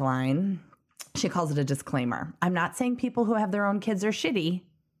 subject line, she calls it a disclaimer. I'm not saying people who have their own kids are shitty.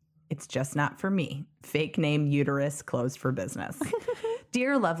 It's just not for me. Fake name uterus closed for business.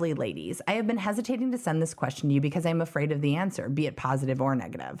 Dear lovely ladies, I have been hesitating to send this question to you because I'm afraid of the answer, be it positive or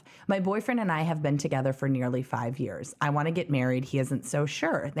negative. My boyfriend and I have been together for nearly 5 years. I want to get married. He isn't so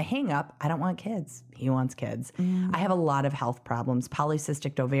sure. The hang up, I don't want kids. He wants kids. I have a lot of health problems,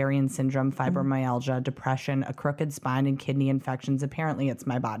 polycystic ovarian syndrome, fibromyalgia, depression, a crooked spine, and kidney infections. Apparently, it's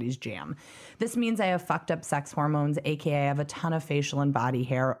my body's jam. This means I have fucked up sex hormones, aka I have a ton of facial and body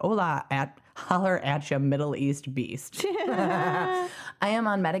hair. Holler at ya, Middle East beast. I am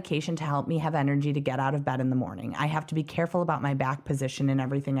on medication to help me have energy to get out of bed in the morning. I have to be careful about my back position in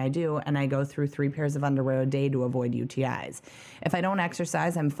everything I do, and I go through 3 pairs of underwear a day to avoid UTIs. If I don't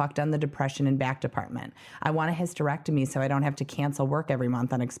exercise, I'm fucked on the depression and back department. I want a hysterectomy so I don't have to cancel work every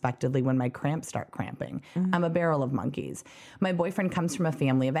month unexpectedly when my cramps start cramping. I'm a barrel of monkeys. My boyfriend comes from a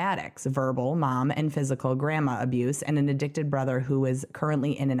family of addicts, verbal, mom, and physical grandma abuse, and an addicted brother who is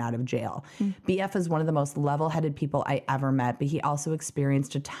currently in and out of jail. BF is one of the most level-headed people I ever met, but he also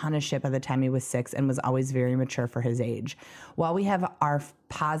experienced a ton of shit by the time he was 6 and was always very mature for his age. While we have our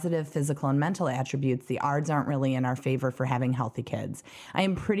positive physical and mental attributes, the odds aren't really in our favor for having healthy kids. I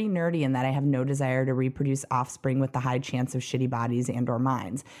am pretty nerdy in that I have no desire to reproduce offspring with the high chance of shitty bodies and or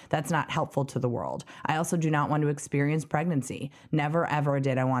minds. That's not helpful to the world. I also do not want to experience pregnancy. Never ever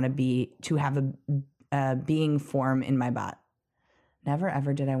did I want to have a being form in my butt. Never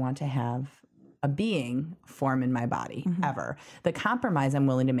ever did I want to have a being form in my body, ever. The compromise I'm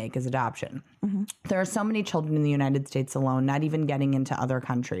willing to make is adoption. There are so many children in the United States alone, not even getting into other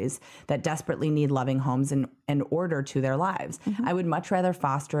countries, that desperately need loving homes and order to their lives. I would much rather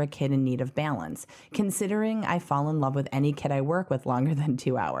foster a kid in need of balance. Considering I fall in love with any kid I work with longer than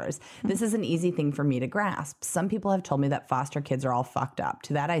 2 hours, this is an easy thing for me to grasp. Some people have told me that foster kids are all fucked up.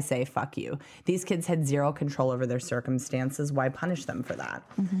 To that I say, fuck you. These kids had zero control over their circumstances. Why punish them for that?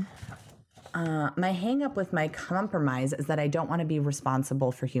 My hang up with my compromise is that I don't want to be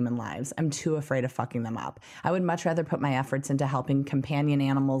responsible for human lives. I'm too afraid of fucking them up. I would much rather put my efforts into helping companion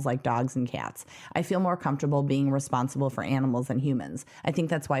animals like dogs and cats. I feel more comfortable being responsible for animals than humans. I think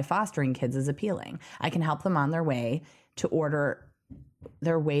that's why fostering kids is appealing. I can help them on their way to order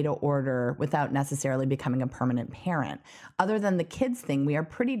without necessarily becoming a permanent parent. Other than the kids thing, we are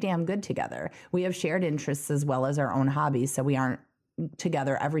pretty damn good together. We have shared interests as well as our own hobbies, so we aren't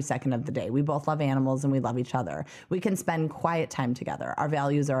together every second of the day. We both love animals and we love each other. We can spend quiet time together. Our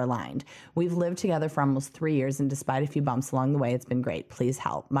values are aligned. We've lived together for almost 3 years, and despite a few bumps along the way, it's been great. Please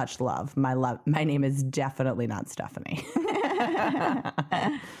help. Much love. My name is definitely not Stephanie.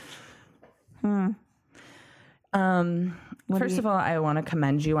 First of all, I want to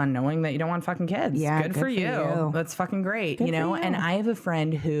commend you on knowing that you don't want fucking kids. Yeah, good for you. That's fucking great. Good you know, for you. And I have a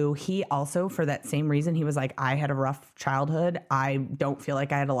friend who he also, for that same reason, he was like, I had a rough childhood. I don't feel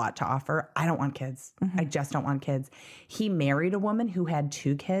like I had a lot to offer. I don't want kids. I just don't want kids. He married a woman who had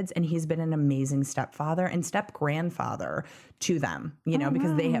 2 kids, and he's been an amazing stepfather and step grandfather to them, you know,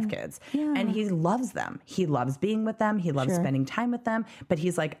 because they have kids. Yeah. And he loves them. He loves being with them. He loves spending time with them. But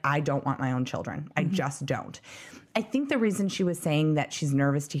he's like, I don't want my own children. I just don't. I think the reason she was saying that she's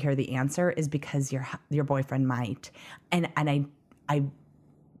nervous to hear the answer is because your boyfriend might. And I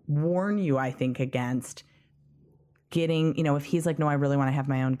warn you, I think, against getting, you know, if he's like, no, I really want to have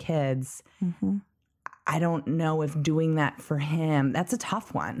my own kids. I don't know if doing that for him, that's a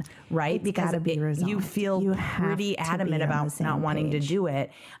tough one, right? It's because gotta be resolved. you feel You have pretty to adamant be on the about same not wanting to page. do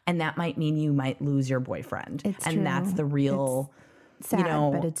it. And that might mean you might lose your boyfriend. It's and true. that's the real... Sad, you know,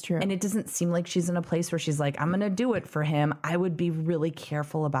 but it's true. And it doesn't seem like she's in a place where she's like, I'm going to do it for him. I would be really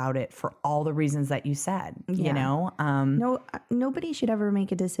careful about it for all the reasons that you said, you know? No, nobody should ever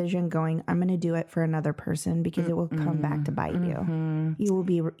make a decision going, I'm going to do it for another person, because it will come back to bite you.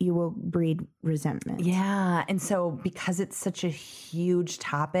 You will breed resentment. Yeah. And so because it's such a huge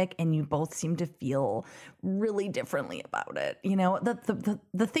topic and you both seem to feel really differently about it, you know,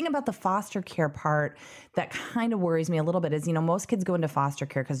 the thing about the foster care part that kind of worries me a little bit is, you know, most kids go into foster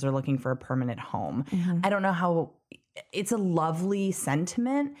care because they're looking for a permanent home. I don't know how, it's a lovely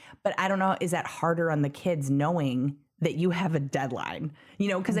sentiment, but I don't know, is that harder on the kids knowing that you have a deadline? You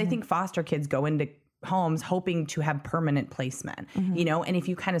know, because I think foster kids go into homes hoping to have permanent placement, you know, and if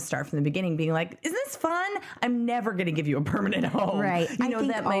you kind of start from the beginning being like, is this fun? I'm never going to give you a permanent home. Right. You know, I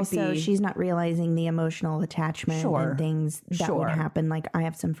think that might also be. she's not realizing the emotional attachment and things that would happen. Like, I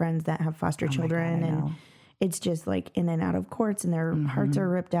have some friends that have foster children, and it's just like in and out of courts, and their hearts are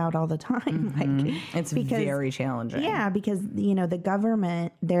ripped out all the time. Like, It's very challenging. yeah, because, you know, the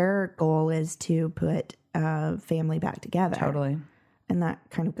government, their goal is to put a family back together. Totally. And that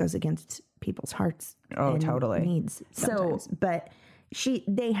kind of goes against people's hearts. Oh, and totally. needs. Sometimes. So, but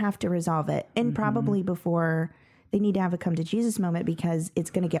they have to resolve it, and probably before they need to have a come to Jesus moment, because it's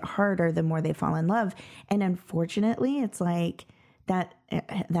going to get harder the more they fall in love. And unfortunately, it's like that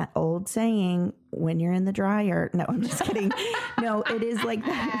old saying, when you're in the dryer. No, I'm just kidding. No, it is like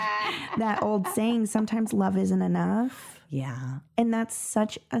that old saying, sometimes love isn't enough. Yeah. And that's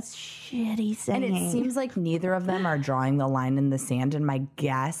such a shitty saying. And it seems like neither of them are drawing the line in the sand. And my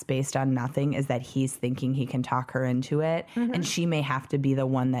guess, based on nothing, is that he's thinking he can talk her into it. And she may have to be the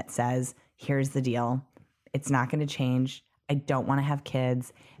one that says, here's the deal. It's not going to change. I don't want to have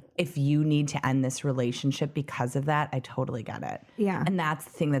kids. If you need to end this relationship because of that, I totally get it. Yeah. And that's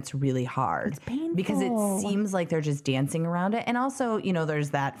the thing that's really hard. It's painful. Because it seems like they're just dancing around it. And also, you know, there's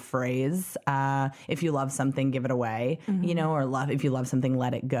that phrase, if you love something, give it away, you know, or if you love something,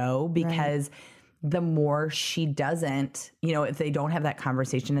 let it go. Because the more she doesn't, you know, if they don't have that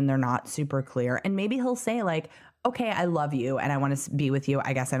conversation and they're not super clear, and maybe he'll say like, okay, I love you and I want to be with you.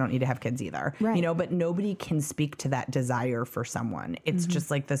 I guess I don't need to have kids either. Right. You know, but nobody can speak to that desire for someone. It's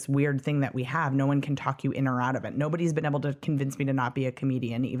just like this weird thing that we have. No one can talk you in or out of it. Nobody's been able to convince me to not be a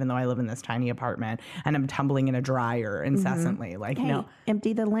comedian, even though I live in this tiny apartment and I'm tumbling in a dryer incessantly. Like, Hey, no.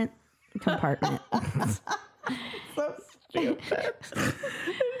 empty the lint compartment. So stupid. It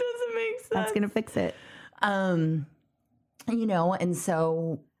doesn't make sense. That's going to fix it. You know, and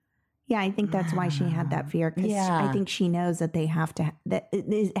so Yeah, I think that's why she had that fear, because Yeah. I think she knows that they have to, that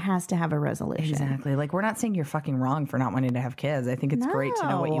it has to have a resolution. exactly. Like, we're not saying you're fucking wrong for not wanting to have kids. I think it's great to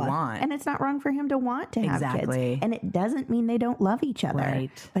know what you No. want. And it's not wrong for him to want to have Exactly. kids. And it doesn't mean they don't love each other.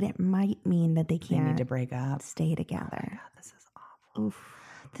 Right. But it might mean that they they can't need to break up. stay together. God, this is awful. Oof.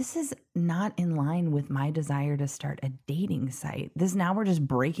 This is not in line with my desire to start a dating site. Now we're just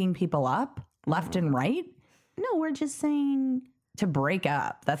breaking people up left and right No, we're just saying, to break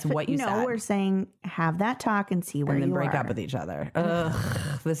up. That's what you said. no, we're saying have that talk and see where and then you break are. up with each other.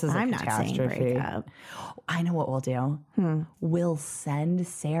 Ugh, this is a I'm not saying catastrophe. break up. I know what we'll do. We'll send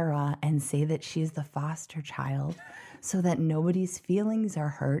Sarah and say that she's the foster child so that nobody's feelings are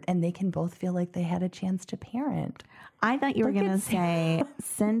hurt and they can both feel like they had a chance to parent. I thought you were Look going to at say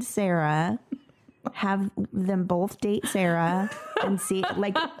send Sarah, have them both date Sarah, and see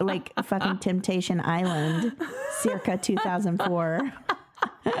like fucking Temptation Island, circa 2004.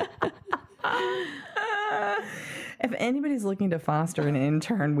 If anybody's looking to foster an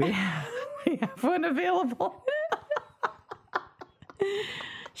intern, we have one available.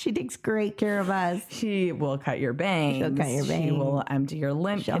 She takes great care of us. She will cut your bangs. She'll cut your She bangs. will empty your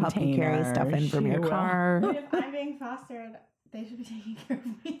lint She'll help you carry container. stuff in from She your will. car. If I'm being fostered, they should be taking care of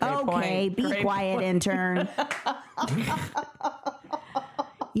me. Okay, point. be Great quiet, point. intern.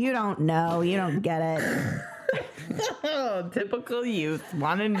 You don't know. You don't get it. Oh, typical youth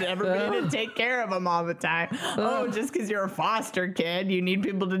wanting everybody to take care of them all the time. Oh, just because you're a foster kid, you need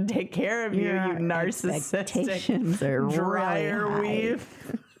people to take care of you, Your you narcissistic expectations are dryer really high. weave.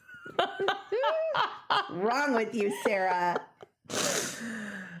 Wrong with you, Sarah?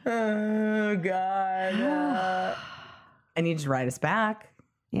 Oh, God. I need you to write us back.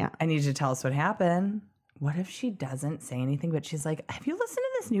 Yeah. I need you to tell us what happened. What if she doesn't say anything, but she's like, have you listened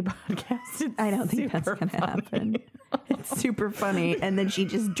to this new podcast? It's I don't think that's super going to funny." happen. It's super funny. And then she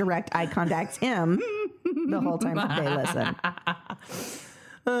just direct eye contacts him the whole time that they listen.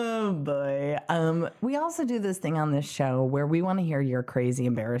 Oh boy. We also do this thing on this show where we want to hear your crazy,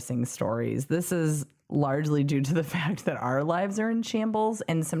 embarrassing stories. This is largely due to the fact that our lives are in shambles.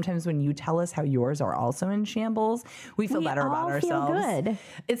 And sometimes when you tell us how yours are also in shambles, we feel better about all feel ourselves. good.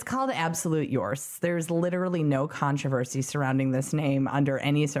 It's called Absolute Yours. There's literally no controversy surrounding this name under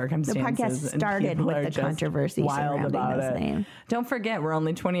any circumstances. podcast and started people with are the just controversy wild surrounding about this it. name. Don't forget, we're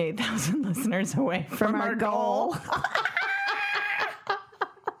only 28,000 listeners away from our goal.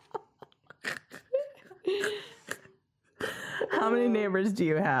 How many neighbors do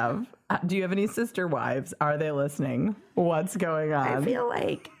you have? Do you have any sister wives? Are they listening? What's going on? I feel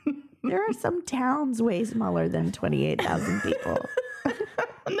like there are some towns way smaller than 28,000 people.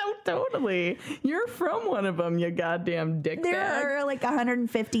 No, totally. You're from one of them, you goddamn dickbag. There are like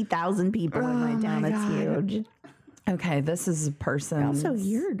 150,000 people in my town. That's huge. Okay, this is a person. Also,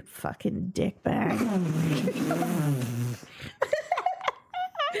 you're a fucking dickbag.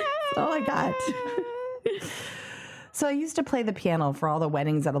 That's all I got. So I used to play the piano for all the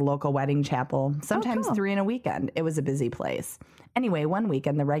weddings at a local wedding chapel, sometimes cool. 3 in a weekend. It was a busy place. Anyway, one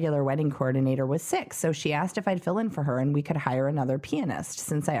weekend, the regular wedding coordinator was sick, so she asked if I'd fill in for her and we could hire another pianist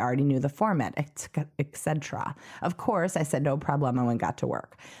since I already knew the format, etc. Of course, I said no problemo and got to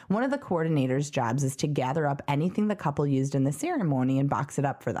work. One of the coordinator's jobs is to gather up anything the couple used in the ceremony and box it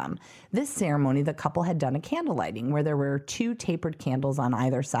up for them. This ceremony, the couple had done a candle lighting where there were 2 tapered candles on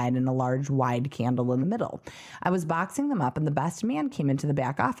either side and a large wide candle in the middle. I was boxing them up and the best man came into the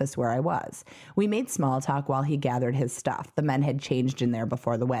back office where I was. We made small talk while he gathered his stuff. The men had changed in there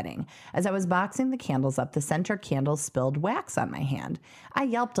before the wedding. As I was boxing the candles up, the center candle spilled wax on my hand. I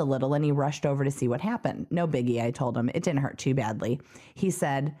yelped a little and he rushed over to see what happened. No biggie, I told him. It didn't hurt too badly. He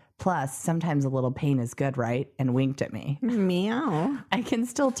said, plus, sometimes a little pain is good, right? And winked at me. Meow. I can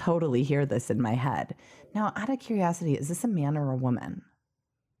still totally hear this in my head. Now, out of curiosity, is this a man or a woman?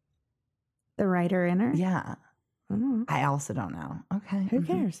 The writer in her? Yeah. Mm. I also don't know. Okay. Who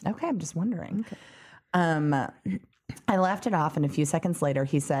cares? Okay, I'm just wondering. I laughed it off, and a few seconds later,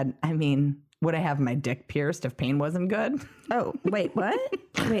 he said, I mean, Would I have my dick pierced if pain wasn't good? Oh, wait, what?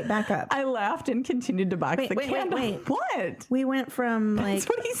 Wait, back up. I laughed and continued to box the candle. Wait. What? We went from That's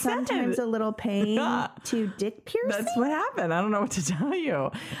what he said. sometimes a little pain to dick piercing? That's what happened. I don't know what to tell you.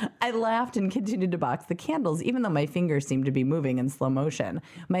 I laughed and continued to box the candles, even though my fingers seemed to be moving in slow motion.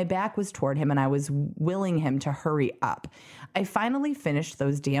 My back was toward him, and I was willing him to hurry up. I finally finished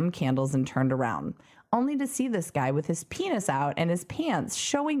those damn candles and turned around, only to see this guy with his penis out and his pants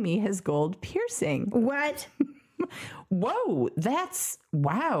showing me his gold piercing. What? Whoa,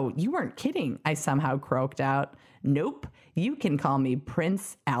 wow, you weren't kidding, I somehow croaked out. Nope, you can call me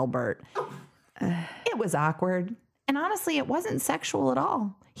Prince Albert. It was awkward, and honestly, it wasn't sexual at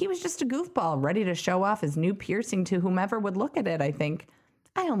all. He was just a goofball ready to show off his new piercing to whomever would look at it, I think.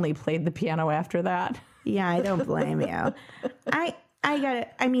 I only played the piano after that. Yeah, I don't blame you.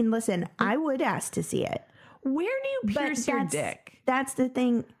 I mean, listen, I would ask to see it. Where do you pierce your dick? That's the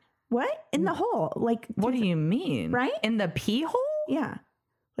thing. What? In the hole. Like, what do you mean? Right? In the pee hole? Yeah.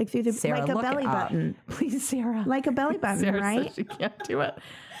 Like through the, Sarah, like a belly button. Please, Sarah. Like a belly button, Sarah right? said she can't do it.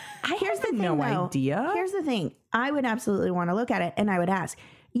 Here's the thing, though. Idea. Here's the thing. I would absolutely want to look at it, and I would ask.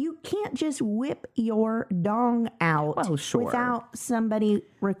 You can't just whip your dong out without somebody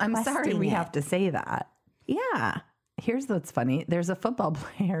requesting I'm sorry we have to say that. Yeah. Here's what's funny. There's a football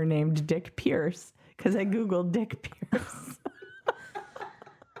player named Dick Pierce, because I Googled Dick Pierce.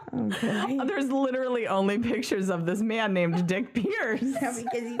 Okay. There's literally only pictures of this man named Dick Pierce. Yeah,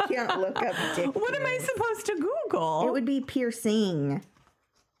 because you can't look up Dick What am I supposed to Google? It would be piercing.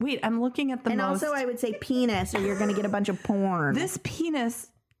 Wait, I'm looking at the and also I would say penis, or you're going to get a bunch of porn. This penis...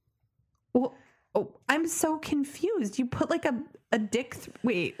 Well, I'm so confused. You put like a dick...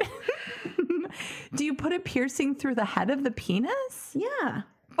 Wait. Do you put a piercing through the head of the penis? Yeah.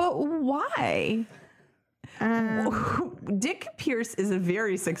 But why? Dick Pierce is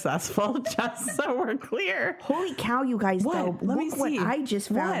very successful, just so we're clear. Holy cow, you guys, though. Let me see. What I just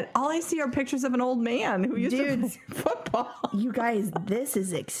found. What? All I see are pictures of an old man who used to play football. You guys, this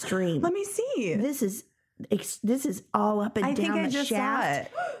is extreme. Let me see. This is all up and down the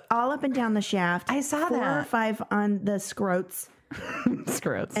shaft. All up and down the shaft. I saw 4 that. or 5 on the scrotes.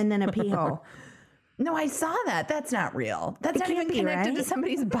 Scrotes. And then a pee hole. No, I saw that. That's not real. That's not even connected to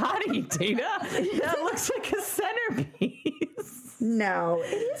somebody's body, Dana. That looks like a centerpiece. No,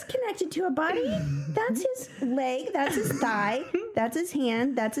 it is connected to a body. That's his leg. That's his thigh. That's his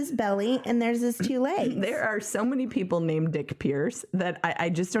hand. That's his belly. And there's his 2 legs. There are so many people named Dick Pierce that I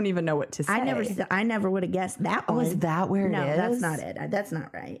just don't even know what to say. I never would have guessed that one. Oh, is that where it is? No, that's not it. That's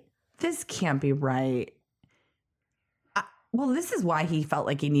not right. This can't be right. Well, this is why he felt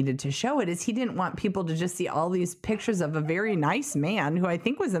like he needed to show it, is he didn't want people to just see all these pictures of a very nice man who I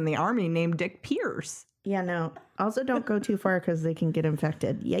think was in the army named Dick Pierce. Yeah, no. Also, don't go too far because they can get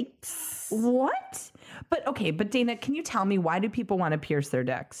infected. Yikes. What? But Dana, can you tell me, why do people want to pierce their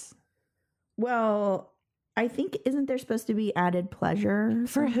dicks? Well, I think, isn't there supposed to be added pleasure?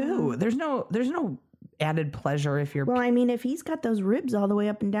 For who? There's no added pleasure if you're... Well, I mean, if he's got those ribs all the way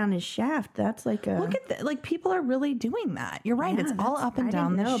up and down his shaft, that's like a... Look at that. Like, people are really doing that. You're right. Yeah, it's all up and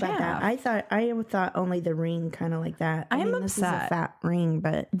down the shaft. About that. I thought only the ring kind of like that. I mean, upset. This is a fat ring,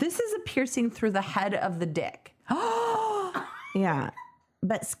 but... This is a piercing through the head of the dick. Yeah,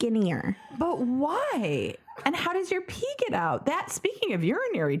 but skinnier. But why? And how does your pee get out? Speaking of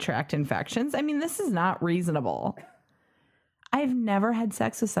urinary tract infections, I mean, this is not reasonable. I've never had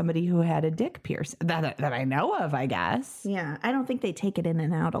sex with somebody who had a dick pierce that I know of, I guess. Yeah, I don't think they take it in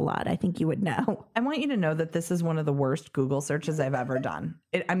and out a lot. I think you would know. I want you to know that this is one of the worst Google searches I've ever done.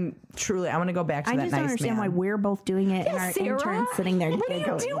 I want to go back to that nice man. I just don't understand why we're both doing it and our Sarah? intern's sitting there. What are you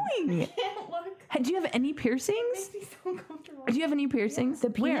doing? I can't look. Do you have any piercings? It makes me so uncomfortable. Do you have any piercings? The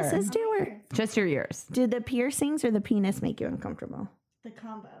penises do, or just your ears? Do the piercings or the penis make you uncomfortable? The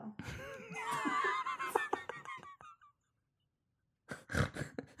combo.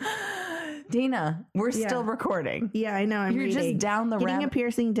 Dana, we're still recording. Yeah, I know. You're reading. Just down the Getting a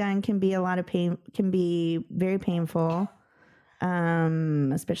piercing done can be a lot of pain. Can be very painful,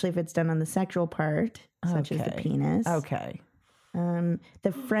 especially if it's done on the sexual part, such as the penis. Okay. The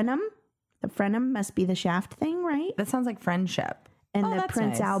frenum. The frenum must be the shaft thing, right? That sounds like friendship. And the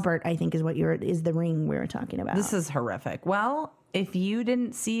Prince Albert, I think, is the ring we were talking about. This is horrific. Well, if you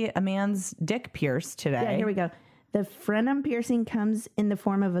didn't see a man's dick pierced today, yeah, here we go. The frenum piercing comes in the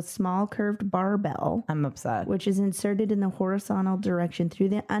form of a small curved barbell. I'm upset. Which is inserted in the horizontal direction through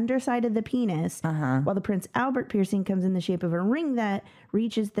the underside of the penis, while the Prince Albert piercing comes in the shape of a ring that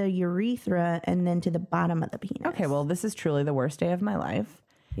reaches the urethra and then to the bottom of the penis. Okay, well, this is truly the worst day of my life.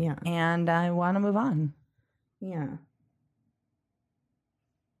 Yeah. And I want to move on. Yeah.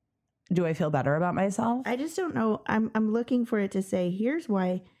 Do I feel better about myself? I just don't know. I'm looking for it to say, here's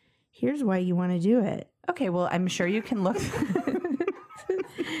why you want to do it. Okay, well, I'm sure you can look.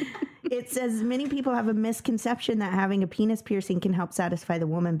 It says many people have a misconception that having a penis piercing can help satisfy the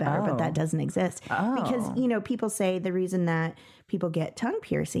woman better, but that doesn't exist. Because, people say the reason that people get tongue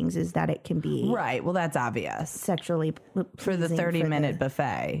piercings is that it can be right. Well, that's obvious. Sexually for the 30-minute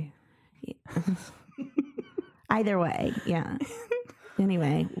buffet. Either way, yeah.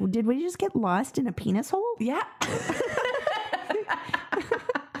 Anyway, did we just get lost in a penis hole? Yeah.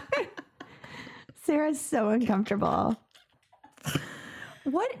 Sarah's so uncomfortable.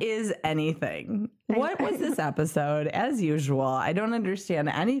 What is anything? What was this episode? As usual, I don't understand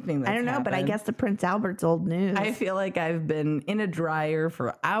anything. I don't know, but I guess the Prince Albert's old news. I feel like I've been in a dryer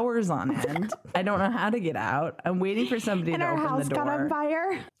for hours on end. I don't know how to get out. I'm waiting for somebody to open the door. And our house got on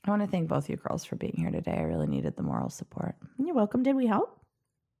fire. I want to thank both you girls for being here today. I really needed the moral support. You're welcome. Did we help?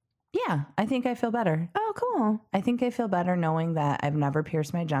 Yeah, I think I feel better. Oh, cool. I think I feel better knowing that I've never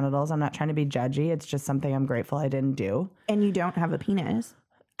pierced my genitals. I'm not trying to be judgy. It's just something I'm grateful I didn't do. And you don't have a penis.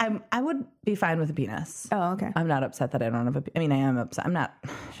 I would be fine with a penis. Oh, okay. I'm not upset that I don't have a. I mean, I am upset. I'm not.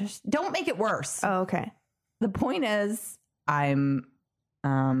 Just don't make it worse. Oh, okay. The point is, I'm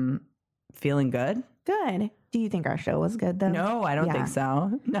feeling good. Good. Do you think our show was good though? No, I don't think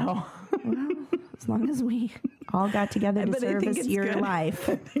so. No. Well, as long as we all got together to service your life.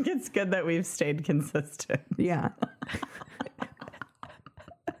 I think it's good that we've stayed consistent. Yeah.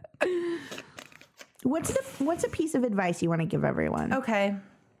 What's a piece of advice you want to give everyone? Okay.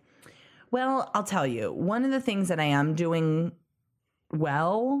 Well, I'll tell you. One of the things that I am doing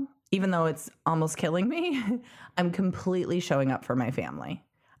well, even though it's almost killing me, I'm completely showing up for my family.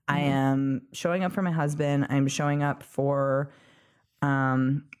 Mm-hmm. I am showing up for my husband. I'm showing up for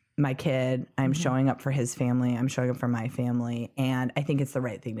my kid. I'm showing up for his family. I'm showing up for my family. And I think it's the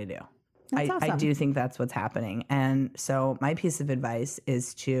right thing to do. That's awesome. I do think that's what's happening. And so my piece of advice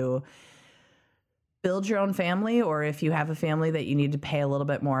is to build your own family, or if you have a family that you need to pay a little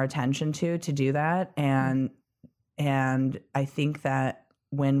bit more attention to do that. And I think that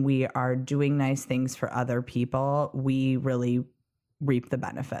when we are doing nice things for other people, we really reap the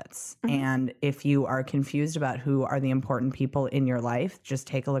benefits. Mm-hmm. And if you are confused about who are the important people in your life, just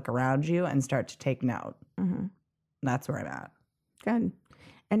take a look around you and start to take note. Mm-hmm. That's where I'm at. Good.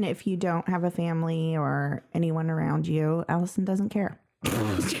 And if you don't have a family or anyone around you, Allison doesn't care.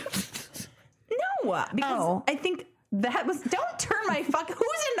 Because I think that was. Don't turn my fuck. Who's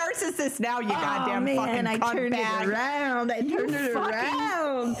a narcissist now? You goddamn fucking I turned it around. I turned it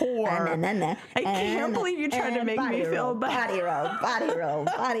around. Whore. I can't believe you tried to make me feel bad. Body roll.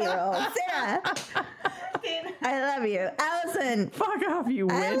 Sarah, I love you, Allison. Fuck off, you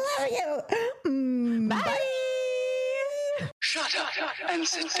witch. I love you. Bye. Shut up and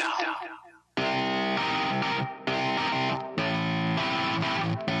sit down.